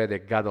iziesim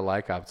pēdējā gada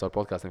laikā caur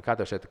podkāstiem, kā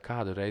tev šeit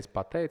kādu reizi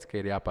pateici, ka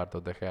ir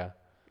jāpārdod De Gea?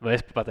 Vai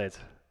es pateicu?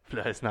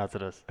 Es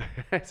neatceros.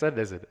 Es arī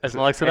nezinu. Es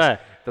domāju, ka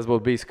tas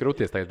būtu bijis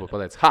krūties, tagad būtu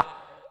pateicis.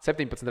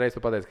 17 reizes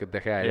tu pateici, ka De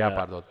Gea ir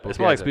jāpārdod.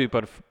 Es domāju, ka biju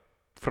par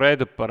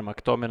Fredu, par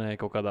McTominay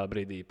kaut kādā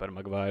brīdī, par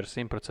Maguire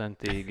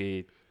 100%,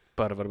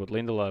 par varbūt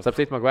Lindelöfu.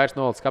 Saprīt, Maguire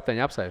nolicis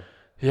kapteiņa apsēju.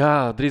 Jā,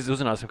 drīz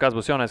uzzināsim, kāds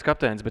būs jaunais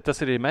kapteinis, bet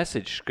tas ir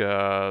message,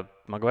 ka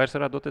Maguire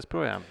varētu doties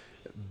projām.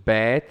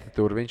 Bet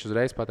tur viņš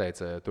uzreiz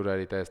pateica, tur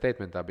arī tajā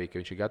statementā bija, ka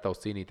viņš ir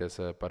gatavs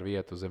cīnīties par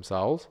vietu zem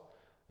saules.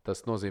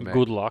 Tas nozīmē,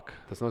 Good luck.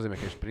 Tas nozīmē,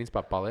 ka viņš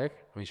principā paliek.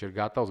 Viņš ir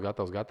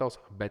gatavs,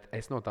 bet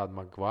es no tāda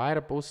Maguire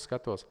puses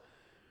skatos,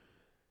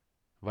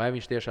 vai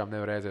viņš tiešām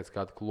nevar aiziet uz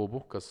kādu klubu,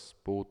 kas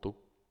būtu,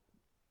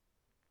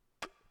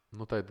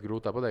 tagad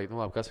grūtāk pateikt,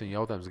 labi, kas viņa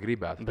jautājums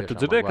gribētu. Bet tu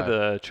dzirdēji, ka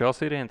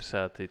Chelsea ir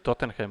interesēti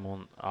Tottenham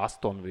un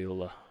Aston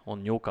Villa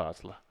un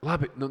Newcastle.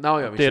 Labi,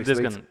 nav jau viņš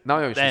diezgan...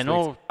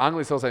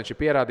 Anglijas valstī viņš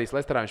ir pierādījis,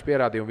 Lesterā viņš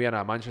pierādīja un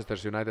vienā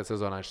Manchester United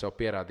sezonā viņš sev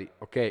pierādīja.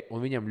 Okay,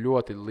 un viņam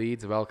ļoti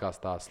līdzi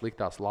velkās tā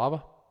sliktā slava.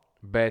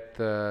 Bet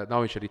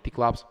nav viņš arī tik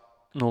labs.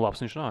 Labs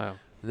viņš nav, jā.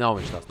 Nav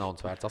viņš tās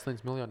naudas vērts 8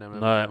 miljoniem.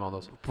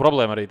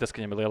 Problēma arī tas, ka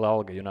viņam ir liela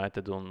alga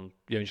United, un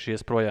ja viņš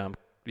ies projām,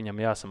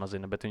 viņam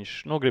jāsamazina, bet viņš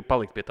grib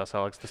palikt pie tās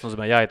algas. Tas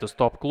nozīmē jāiet uz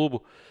top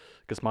klubu,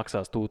 kas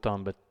maksās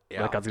tūtām, bet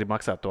vai kāds grib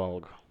maksāt to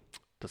algu.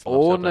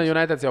 Un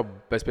United jau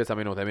pēc 5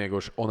 minūtēm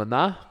ieguvuši.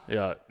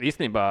 Jā,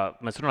 īstenībā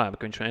mēs runājam,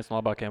 ka viņš ir viens no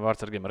labākajiem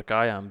vārdsargiem ar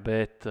kājām,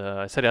 bet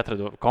es arī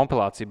atradu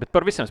kompilāciju. Bet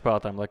par visiem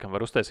spēlētājiem laikam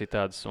var uztaisīt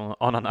tādas, un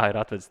Onana ir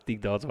atvedis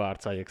tik daudz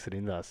vārds Ajax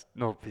rindās.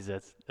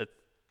 Pizēts.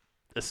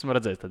 Es esmu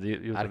redzējis tādu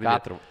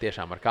YouTube.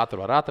 Tiešām ar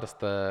katru var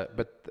atrast,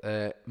 bet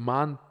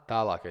man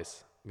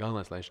tālākais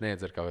galvenais, lai viņš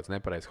neiedzer kaut kāds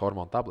nepareizs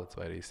hormonu tablets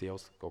vai arī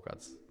sievas kaut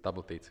kāds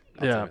tabletīts.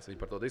 Viņi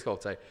par to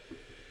diskvalificēja.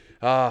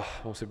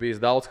 Mums ir bijis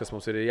daudz, kas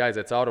mums ir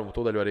jāiziet cauri, un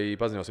tūdaļ arī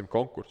paziņosim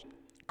konkursu.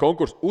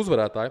 Konkursu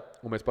uzvarētāju,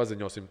 un mēs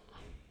paziņosim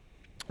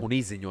un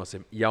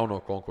izziņosim jauno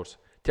konkursu.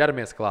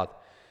 Ķeramies klāt.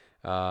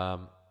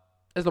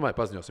 Es domāju,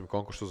 paziņosim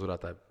konkursu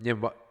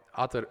uzvarētāju.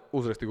 Atver,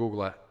 uzraksti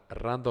Google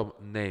random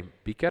name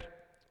picker,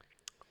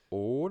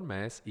 un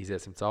mēs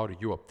iziesim cauri,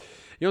 jo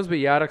jums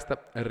bija jāraksta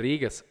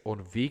Rīgas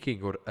un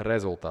Vikingu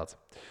rezultāts.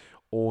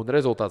 Un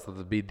rezultāts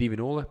tad bija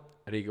 2-0.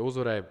 Rīga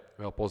uzvarēja,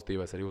 vēl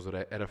pozitīvais arī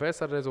uzvarēja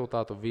RFS ar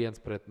rezultātu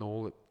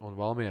 1-0, un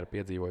Valmiera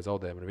piedzīvoja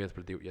zaudējumu ar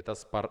 1-2. Ja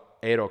tas par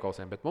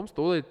Eirokausiem, bet mums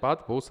tūlīt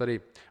pat būs arī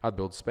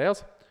atbildes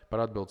spēles.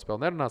 Par atbildes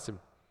spēli nerunāsim.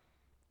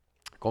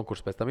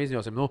 Konkursu pēc tam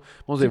izņosim.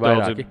 Mums bija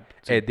vairāki.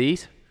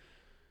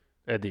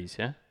 Edijs,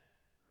 ja?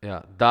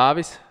 Jā,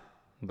 Dāvis.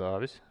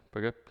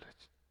 Pagaid.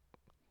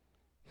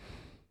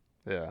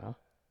 Jā.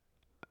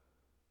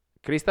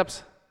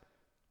 Kristaps.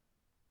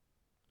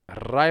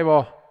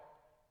 Raivo.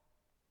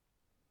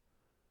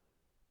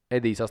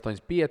 Edijs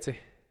 8-5.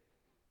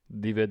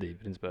 2 Ediji,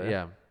 principā.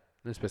 Jā.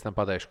 Es pēc tam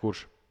pateikšu,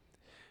 kurš.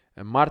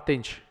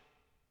 Martiņš.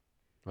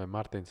 Vai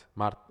Martiņš?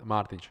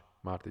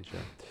 Martiņš,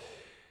 jā.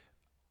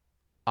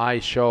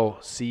 iShow,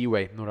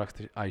 Seaway.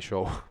 Raksti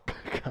iShow.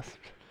 Kas?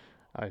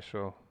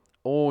 iShow.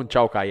 Un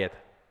čau kā iet.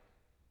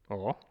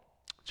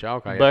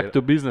 Čau kā iet. Back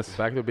to business.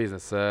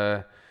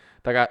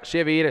 Tā kā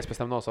šie vīri, es pēc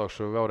tam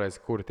nosaukšu vēlreiz,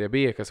 kuri tie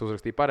bija, kas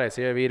uzrakstīja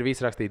pareizi. Šie vīri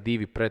visi rakstīja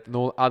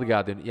 2-0.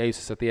 Atgādinu, ja jūs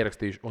esat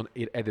ierakstījuši un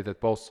ir edited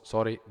posts,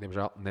 sorry,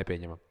 diemžēl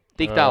nepieņemam.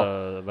 Tik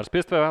tālu. Var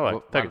spiest vai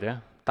vēlāk? Tagad, jā?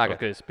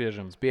 Tagad. Okay,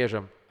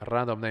 spiežam.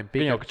 Random name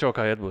picker. Viņam, ka čau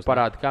kā iet būs.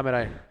 Parādi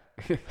kamerai.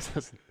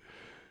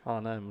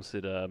 Nē, mums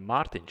ir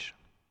Mārtiņš.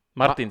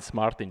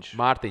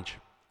 Mārtiņš.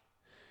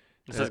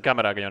 Es esmu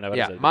kamerā, ka jau nevar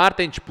redzēt.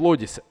 Mārtiņš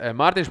Pluģis.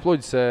 Mārtiņš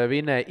Pluģis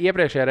vinēja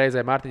iepriekšējā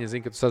reizē. Mārtiņš,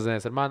 zinu, ka tu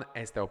sazinies ar mani.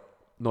 Es tev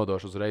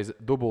nodošu uzreiz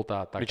dubultā.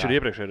 Viņš ir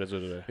iepriekšējā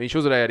reizē. Viņš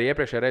uzvarēja arī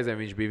iepriekšējā reizē.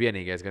 Viņš bija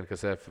vienīgais, gan,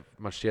 kas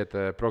man šķiet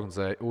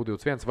prognozēja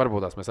U21.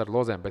 Varbūt tās mēs arī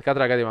lozējam. Bet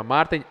katrā gadījumā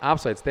Mārtiņ,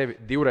 apsveic tevi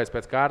 2 reizes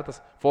pēc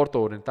kārtas.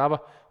 Fortūna ir tava.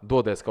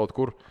 Dodies kaut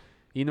kur.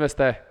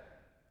 Investē.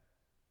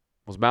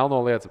 Uz melno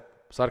lietu.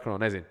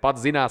 Sarkano nezinu.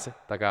 Pats zināsi.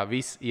 Tā kā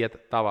viss iet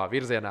tavā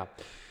virzienā.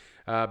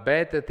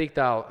 Bet tik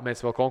tālu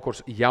mēs vēl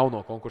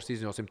jauno konkursu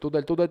izņosim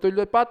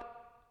tūdaļ pat.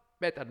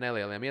 Bet ar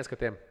nelieliem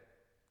ieskatiem.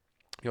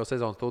 Jo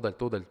sezonas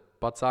tūdaļ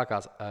pat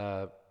sākās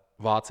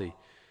Vācija.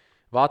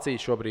 Vācija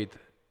šobrīd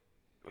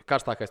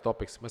karstākais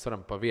topiks. Mēs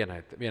varam pa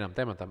vienam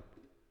tematam.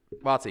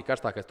 Vācija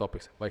karstākais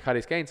topiks. Vai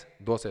Harijs Keins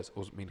dosies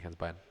uz Minhenes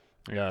Bayern?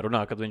 Jā,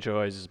 runā, kad viņš jau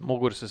aiz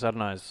muguras ir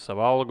sarunājis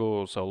savu algu,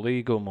 savu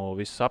līgumu,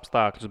 visus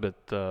apstākļus,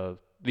 bet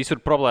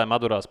visur problēma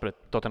atdurās pret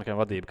Tottenham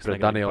vadību.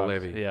 Pret Danielu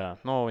Leviju. Jā,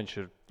 viņš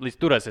ir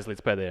turēsies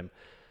līdz pēdējiem.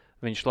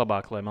 Viņš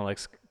labāk, lai, man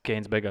liekas,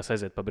 Keins beigās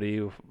aiziet pa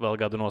brīvu, vēl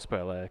gadu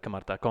nospēlē,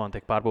 kamēr tā komanda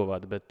tiek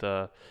pārbūvēta. Bet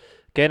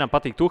Keinam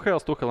patīk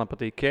Tuhelam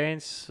patīk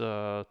Keins,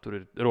 tur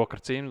ir roka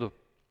ar cimdu.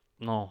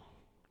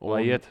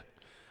 lai iet.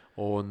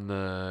 Un,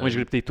 Viņš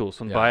grib titulus,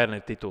 un Bayern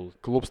ir tituli.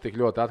 Klubs tik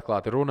ļoti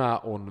atklāti runā,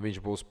 un viņš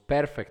būs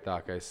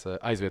perfektākais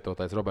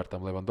aizvietotais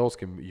Robertam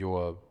Levandovskim,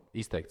 jo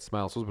izteikts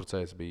smēles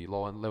uzbrucējs bija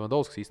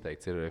Levandovskis,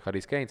 izteikts ir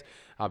Harijs Keins.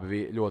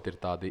 Abi ļoti ir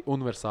tādi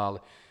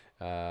universāli.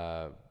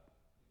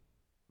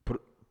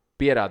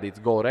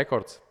 Pierādīts gola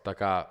rekords. Tā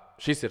kā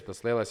šis ir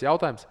tas lielais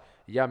jautājums.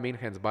 Ja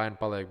Minhens Bayern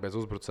paliek bez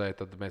uzbrucēja,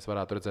 tad mēs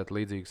varētu redzēt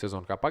līdzīgu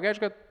sezonu kā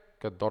pagājušajā gadā,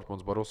 kad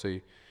Dortmunds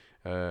Borusija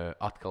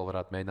atkal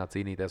varētu mēģināt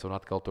cīnīties un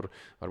atkal tur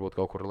varbūt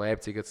kaut kur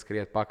Leipziga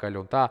skriet pakaļ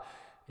un tā.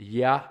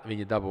 Ja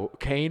viņi dabū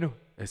Keinu,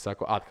 es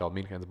saku, atkal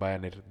Minhens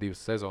Bayern ir 2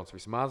 sezonas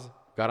vismaz,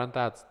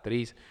 garantēts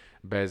 3,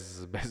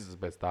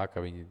 bez tā,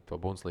 ka viņi to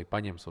Bundesligu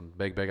paņems un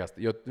beigās.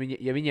 Jo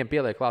ja viņiem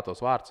pieliek klātos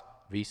vārds,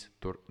 viss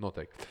tur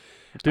notiek.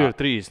 Tur ir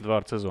 30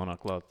 vārdu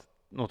sezonā klāt.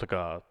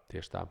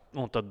 Tieši tā.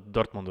 Un tad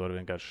Dortmund var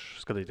vienkārši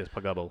skatīties pa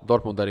gabalu.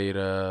 Dortmund arī ir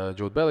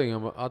Jude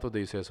Bellingham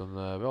atvadījusies un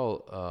vēl,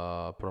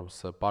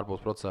 protams,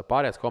 pārbūves procesā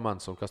pārējās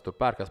komandas un kas tur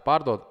pērk, kas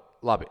pārdod.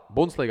 Labi,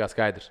 Bundesligā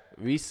skaidrs.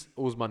 Viss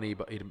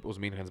uzmanība ir uz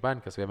Minhens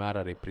Bayern, kas vienmēr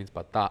arī,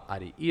 principā, tā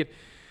arī ir.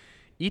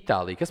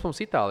 Itālija. Kas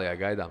mums Itālijā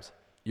gaidāms?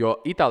 Jo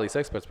Itālijas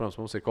eksperts, protams,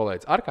 mums ir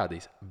kolēģis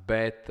Arkādijs,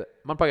 bet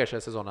man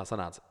pagājušajā sezonā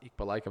sanāca ik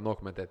pa laikam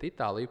dokumentēt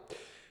Itāliju.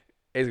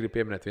 Es gribu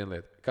pieminēt vienu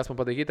lietu. Kas man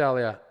patīk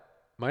Itālijā?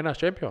 Mainās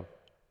čempioni.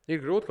 Ir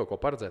grūti kaut ko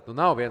paredzēt.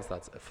 Nav viens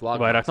tāds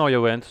flagmanis. Vairāk nav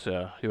Juventus.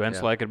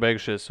 Juventus laiki ir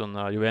beigušies, un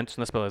Juventus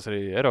nespēlēs arī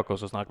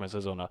Eirokausas nākamajā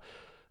sezonā.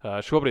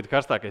 Šobrīd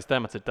karstākais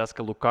temats ir tas,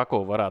 ka Lukaku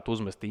varētu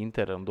uzmest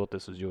Interu un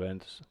doties uz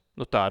Juventus.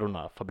 Tā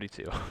runā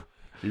Fabricio.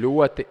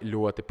 Ļoti,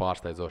 ļoti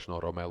pārsteidzoši no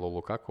Romelu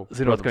Lukaku.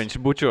 Zinot, ka viņš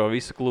bučo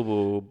visu klubu.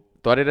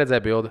 Tu arī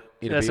redzēji bildi?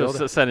 Es jau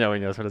sen jau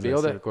viņos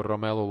redzēju. Bilde, kur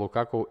Romelu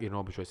Lukaku ir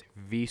nobučojis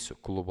visu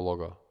klubu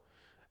logo.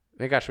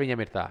 Vienkārši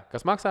viņam ir tā,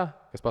 kas maksā,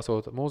 kas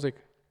pasūta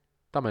mūziku.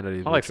 Man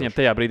liekas, viņam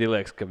tajā brīdī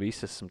liekas, ka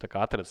visi esam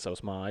atradzis savas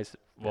mājas.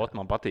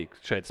 Man patīk,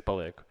 šeit es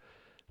palieku.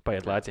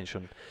 Paiet laiciņš.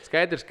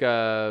 Skaidrs, ka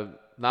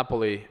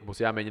Napoli būs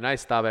jāmēģina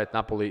aizstāvēt.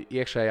 Napoli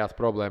iekšējās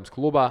problēmas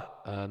klubā.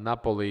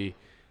 Napoli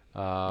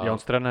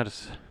jauns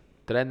treneris.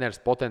 Treneris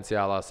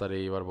potenciālās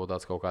arī varbūt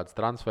tāds kaut kāds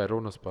transfer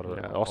runas par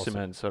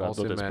Osimēns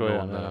varētu doties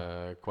projām.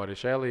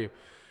 Kvarišēliju.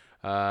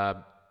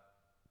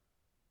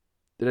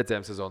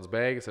 Redzējām sezonas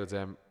beigas,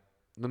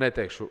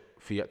 neteikšu,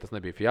 tas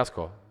nebija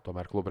fiasko,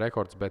 tomēr kluba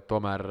rekords, bet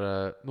tomēr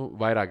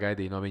vairāk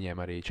gaidīja no viņiem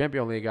arī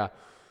Champions Līgā.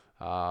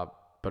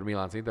 Par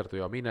Milāns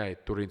Interu jau minēja,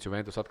 Turīns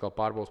Juventus atkal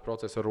pārbaudas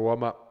procesu,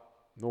 Roma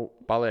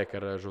paliek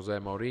ar Jose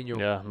Mourinho.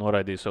 Jā,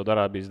 noraidīja savu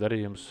Darābijas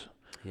darījumus.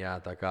 Jā,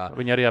 tā kā.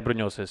 Viņi arī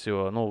apbruņosies,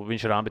 jo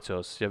viņš ir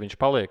ambiciozs. Ja viņš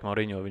paliek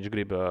Mourinho, viņš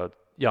grib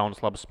jaunus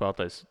labus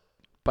spēlētājus.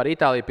 Par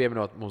Itāliju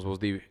pieminot, mums būs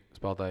 2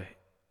 spēlētāji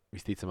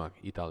visticamāk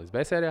Itālijas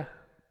B sērijā.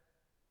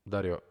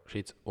 Dario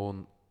Šits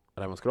un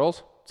Raimonds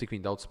Krols. Cik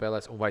viņi daudz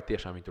spēlēs un vai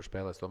tiešām viņi tur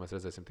spēlēs, to mēs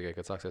redzēsim tikai,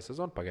 kad sāksies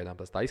sezona. Pagaidām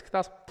tas tā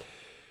izskatās.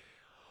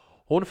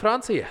 Un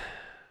Francija.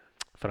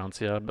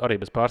 Francijā arī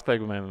bez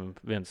pārsteigumiem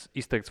viens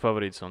izteikts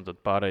favorīts un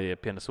tad pārējie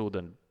pienes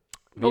ūdeni.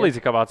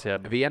 Līdzīgi kā Vācijā.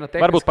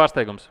 Varbūt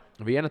pārsteigums.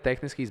 Viena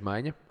tehniska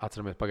izmaiņa.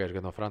 Atceramies, pagājušajā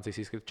gadā no Francijas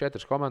izkrita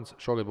 4 komandas.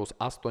 Šogad būs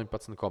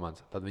 18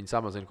 komandas. Tad viņi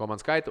samazina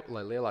komandu skaitu,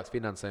 lai lielāks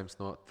finansējums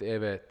no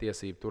TV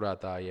tiesību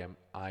turētājiem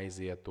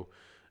aizietu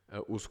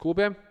uz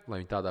klubiem,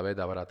 lai viņi tādā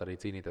veidā varētu arī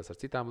cīnīties ar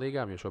citām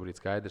līgām, jo šobrīd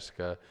skaidrs,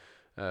 ka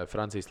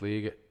Francijas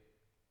līga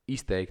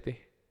izteikti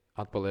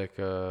atpaliek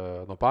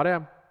no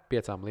pārējām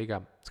 5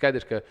 līgām.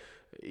 Skaidrs, ka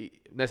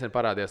nesen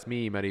parādījās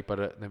mīmi arī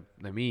par,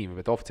 ne mīmi,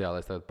 bet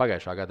oficiālais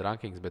pagājušā gada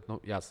rankings, bet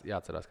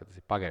jāatcerās, ka tas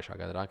ir pagājušā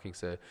gada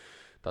rankings.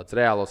 Tāds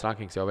reālos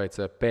rankings jau veic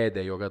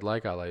pēdējo gadu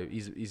laikā, lai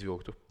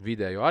izvilktu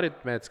vidējo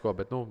aritmētisko,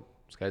 bet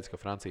skaidrs, ka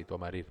Francija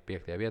tomēr ir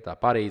 5. vietā.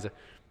 Parīze,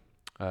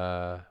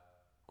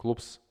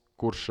 klubs,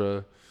 kurš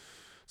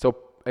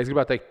es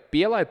gribētu teikt,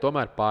 pielaid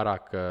tomēr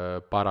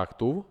pārāk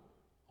tuvu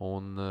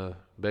un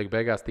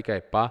beigās tikai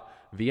pa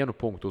 1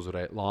 punktu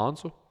uzvarēja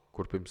Lānsu,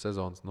 kur pirms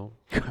sezonas,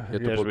 ja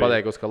tu būtu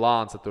pateikusi, ka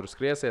Lānsa tur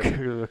skriesies.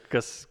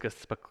 Kas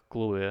tas pa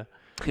klubu, ja?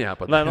 Jā,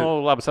 pat. Nē,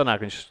 labi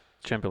sanāk, viņš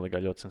Champions Līgā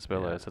ļoti sen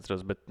spēlēja, es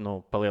atceros, bet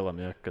pa lielam,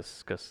 ja,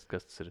 kas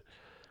tas ir.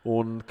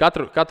 Un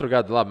katru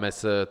gadu, labi,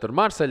 mēs tur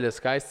Marseļa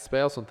skaistas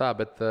spēles un tā,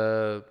 bet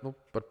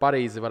par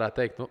Parīzi varētu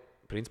teikt,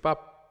 principā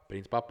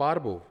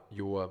pārbūv,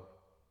 jo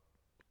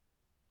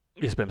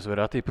iespējams,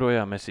 Verratti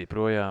projām, Messi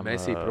projām,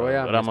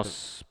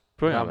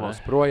 Ramos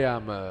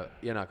projām,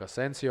 ienāk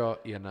Asensio,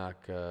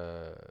 ienāk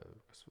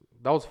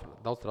daudz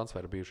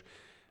transferu bijuši.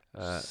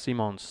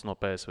 Simons no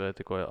PSV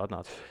tikko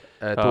atnāca.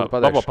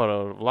 Pabo par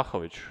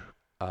Vlahoviču.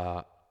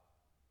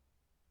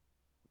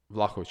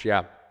 Vlahovičs,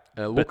 jā.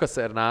 Lukas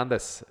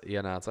Hernandez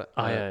ienāca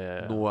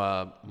no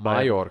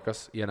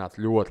Majorkas, ienāca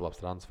ļoti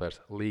labs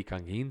transfers, Lee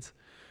Kangins.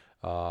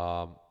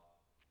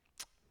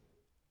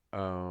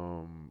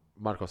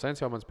 Marko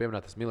Asensio mans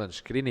pieminētas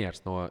Milans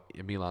Škriniers no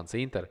Milāns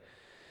Inter.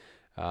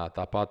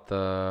 Tāpat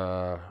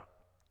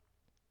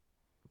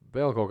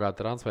vēl kaut kāda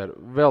transfera.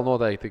 Vēl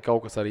noteikti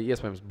kaut kas arī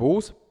iespējams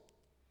būs.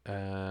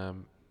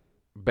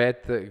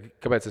 Bet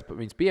kāpēc es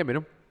viņus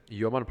pieminu?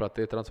 Jo, manuprāt,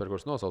 tie transferi,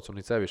 kurus nosauc,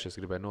 un it sevišķi es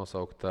gribēju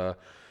nosaukt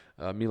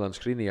Milanu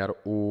Škrinieru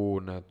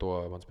un to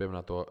mans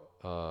pieminēto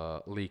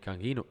Lee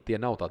Kanginu. Tie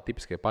nav tādi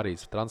tipiskie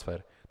Parīzes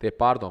transferi. Tie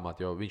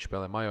pārdomāti, jo viņš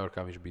spēlē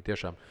Majorkā. Viņš bija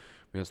tiešām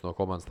viens no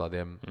komandas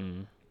tādiem.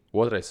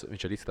 Otrais,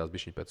 viņš arī izskatās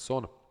bišķiņ pēc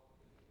Sona.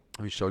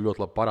 Viņš jau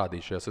ļoti labi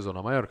parādīja šajā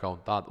sezonā Majorkā un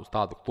uz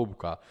tādu klubu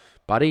kā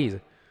Parīze.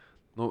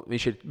 Nu,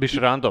 viņš ir bišķi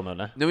random,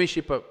 ne? Nu, viņš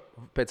ir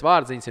pēc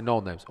vārdziņas ir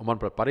no-names. Un,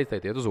 manuprāt,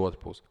 Parīzē iet uz otru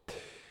pusi.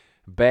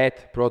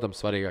 Bet, protams,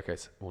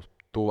 svarīgākais mums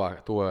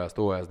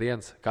tuvējās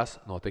dienas, kas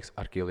notiks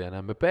ar Kylianu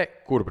Mbappé,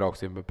 kur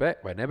brauks Mbappé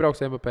vai nebrauks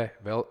Mbappé,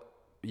 vēl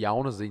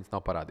jaunas ziņas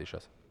nav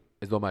parādījušās.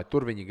 Es domāju,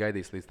 tur viņi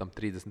gaidīs līdz tam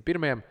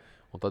 31.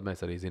 Un tad mēs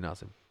arī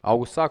zināsim.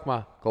 Augusta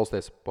sākumā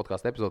klausieties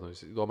podkāstu epizodu, un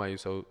es domāju,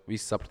 jūs jau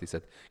visi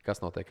sapratīsiet,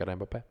 kas notiek ar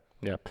Mbappé.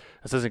 Jā.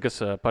 Es nezinu, kas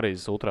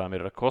Parīzes ultrām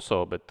ir ar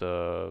Kosovu, bet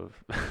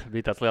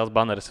bija tāds liels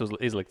baneris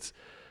izlikts,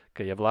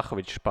 ka ja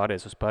Vlahovičs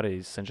pāries uz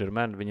Parīzes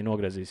Saint-Germain, viņi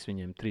nogriezīs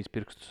viņiem 3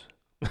 pirkstus.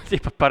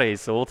 Tipa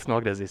Parīzes ultras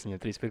nogriezīs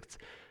viņiem 3 pirkstus.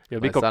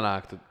 Lai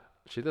sanāktu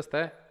šitas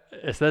te?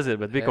 Es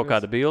nezinu, bet bija kaut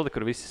kāda bilde,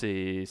 kur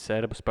visi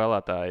serbu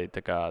spēlētāji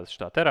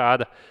tā te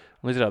rāda.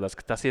 Un izrādās,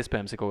 ka tas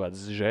iespējams ir kaut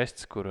kāds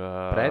žests, kur...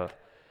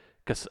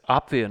 kas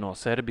apvieno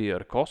Serbiju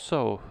ar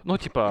Kosovu. Nu,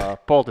 ķipā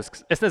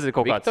politisks. Es nezinu,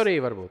 kaut kāds...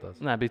 Viktorija varbūt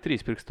tās? Nē, bija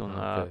 3 pirksti.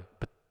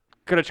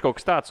 Kračs kaut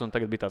kas tāds, un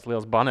tagad bija tāds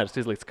liels baneris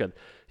izlikts, ka,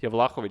 ja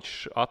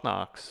Vlahovičs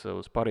atnāks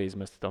uz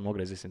Parīzi, mēs tam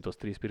nogriezīsim tos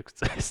 3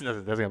 pirkstus. Es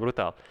nezinu, diezgan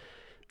brutāli.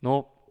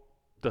 Nu,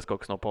 tas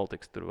kaut kas no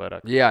politikas tur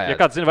vairāk. Jā. Ja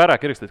kāds zina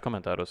vairāk, ierakstīt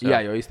komentāros.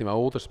 Jā, jo īstenībā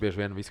ultras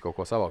bieži vien visu kaut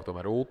ko savāk.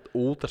 Tomēr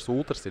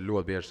ultras ir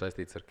ļoti bieži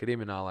saistīts ar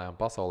kriminālajām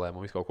pasaulēm,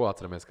 un visu kaut ko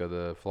atceramies, kad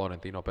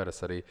Florentino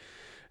Perez arī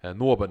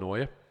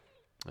nobanoja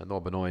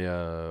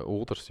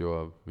ultras,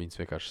 jo viņas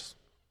vienkārši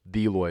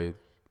dīloja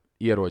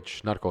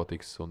ieročus,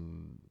 narkotikas un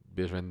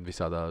bieži vien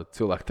visādā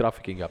cilvēku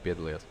trafikingā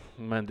piedalījās.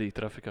 Mendy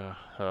trafikā,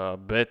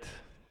 bet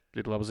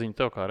ir laba ziņa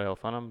tev, kā Real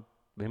fanam,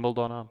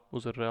 Wimbledonā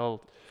uzvar Real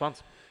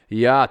fans.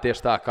 Jā,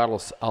 tieši tā,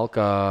 Karls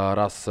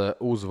Alcaraz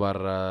uzvar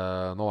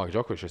Novak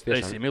Džokovičs.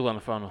 Esi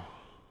Milana fanu.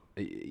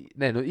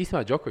 Nē, nu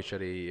īstenībā Džokovičs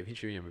arī,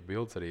 viņam ir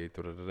bildes arī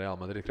tur Real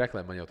Madrid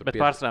kreklē, man jau tur bet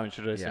pārsvarā viņš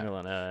ir Esi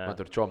Milana, jā. Man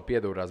tur čom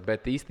piedūrās,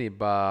 bet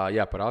īstenībā,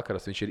 jā, par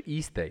Alcaraz viņš ir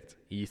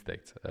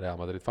izteikts Real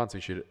Madrid fans,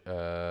 viņš ir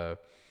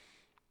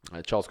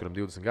čals, kuram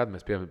 20 gadi,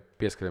 mēs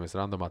pieskaramies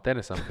randomā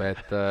tenisam,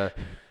 bet...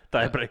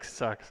 Tiebreaks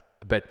sāks.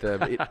 Bet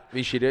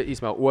viņš ir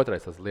īstenībā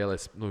otrais tas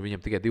lielais, nu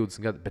viņam tikai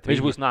 20 gadi. Bet viņš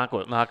būs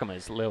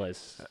nākamais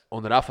lielais.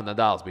 Un Rafa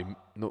Nadals bija,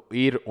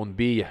 ir un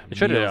bija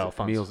viņš arī Real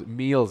fans.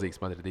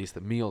 Milzīgs madridista,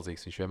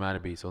 milzīgs viņš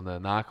vienmēr ir bijis. Un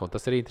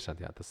tas ir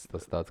interesanti, jā,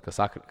 tas tāds,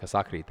 kas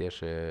sakrīt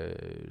tieši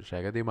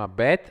šajā gadījumā.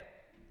 Bet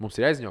mums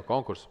ir jāizziņo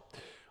konkurss.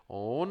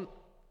 Un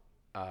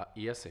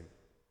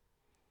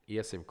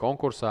iesim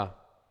konkursā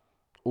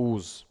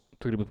uz...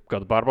 Tu gribi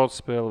kādu pārbaudas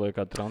spēli vai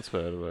kādu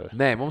transferu? Vai?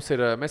 Nē,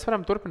 mēs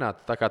varam turpināt.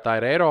 Tā kā tā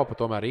ir Eiropa,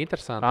 tomēr ir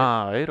interesanti.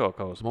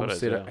 Eirokaus.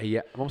 Mums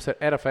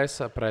ir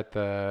RFS pret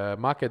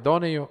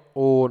Makedoniju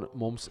un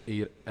mums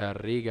ir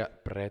Riga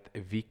pret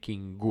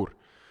Vikingur.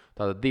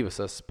 Tātad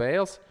 2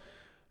 spēles.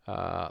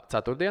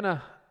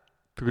 Ceturtdienā.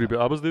 Tu gribi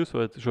abas 2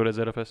 vai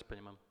šoreiz RFS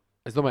paņemam?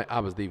 Es domāju,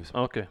 abas 2.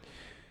 Okay.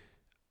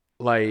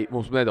 Lai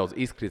mums nedaudz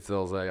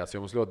izkristalizējās, jo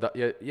mums ļoti,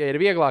 ja ir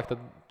vieglāk,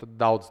 tad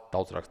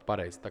daudz raksta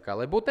pareizi. Tā kā,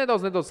 lai būtu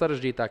nedaudz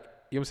sarežģītāk,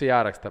 jums ir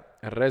jāraksta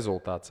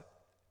rezultāts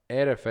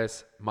RFS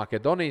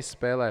Makedonijas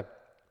spēlē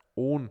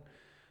un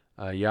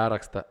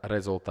jāraksta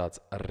rezultāts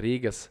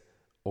Rīgas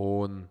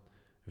un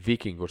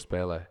Vikingur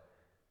spēlē.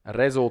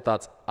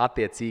 Rezultāts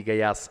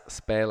attiecīgajās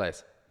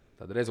spēlēs.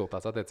 Tad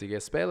rezultāts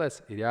attiecīgajās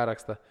spēlēs ir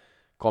jāraksta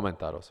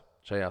komentāros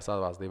šajās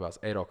abās 2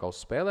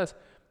 Eirokausas spēlēs,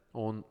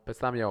 un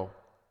pēc tam jau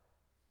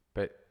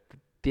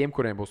tiem,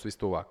 kuriem būs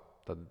vistuvāk.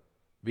 Tad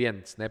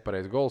viens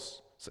nepareizs gols.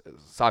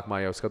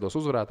 Sākumā jau skatos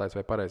uzvarētājs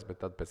vai pareizi, bet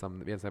tad pēc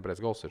tam viens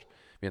nepareizs gols ir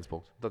 1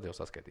 punkts. Tad jau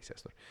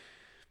saskaitīsies tur.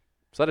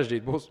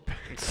 Sarežģīti būs.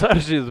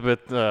 Sarežģīti,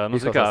 bet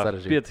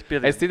sarežģīti.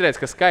 Es citreiz,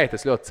 ka skaita,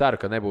 es ļoti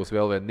ceru, ka nebūs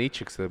vēl viens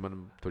ničiks.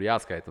 Man tur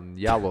jāskaita un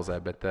jālozē,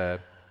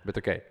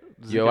 bet ok.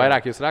 Jo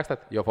vairāk jūs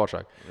rakstat, jo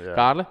foršāk. Jā.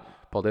 Kārli,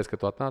 paldies, ka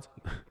tu atnāc.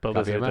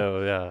 Paldies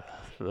tev, jā.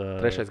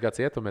 3.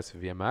 gads iet, un mēs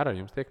vienmēr ar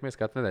jums tiekamies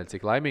katru nedēļu.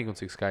 Cik laimīgi un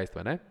cik skaisti,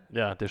 vai ne?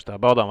 Jā, tieši tā.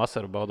 Baudām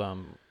vasaru,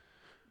 baudām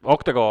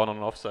oktagonu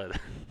un offside.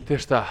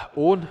 Tieši tā.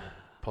 Un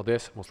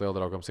paldies mūsu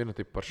lieldraugam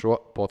Sinotip par šo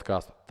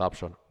podcastu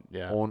tapšanu.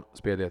 Jā. Un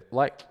spiediet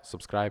like,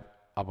 subscribe,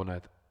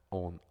 abonēt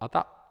un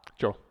atā.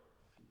 Čau.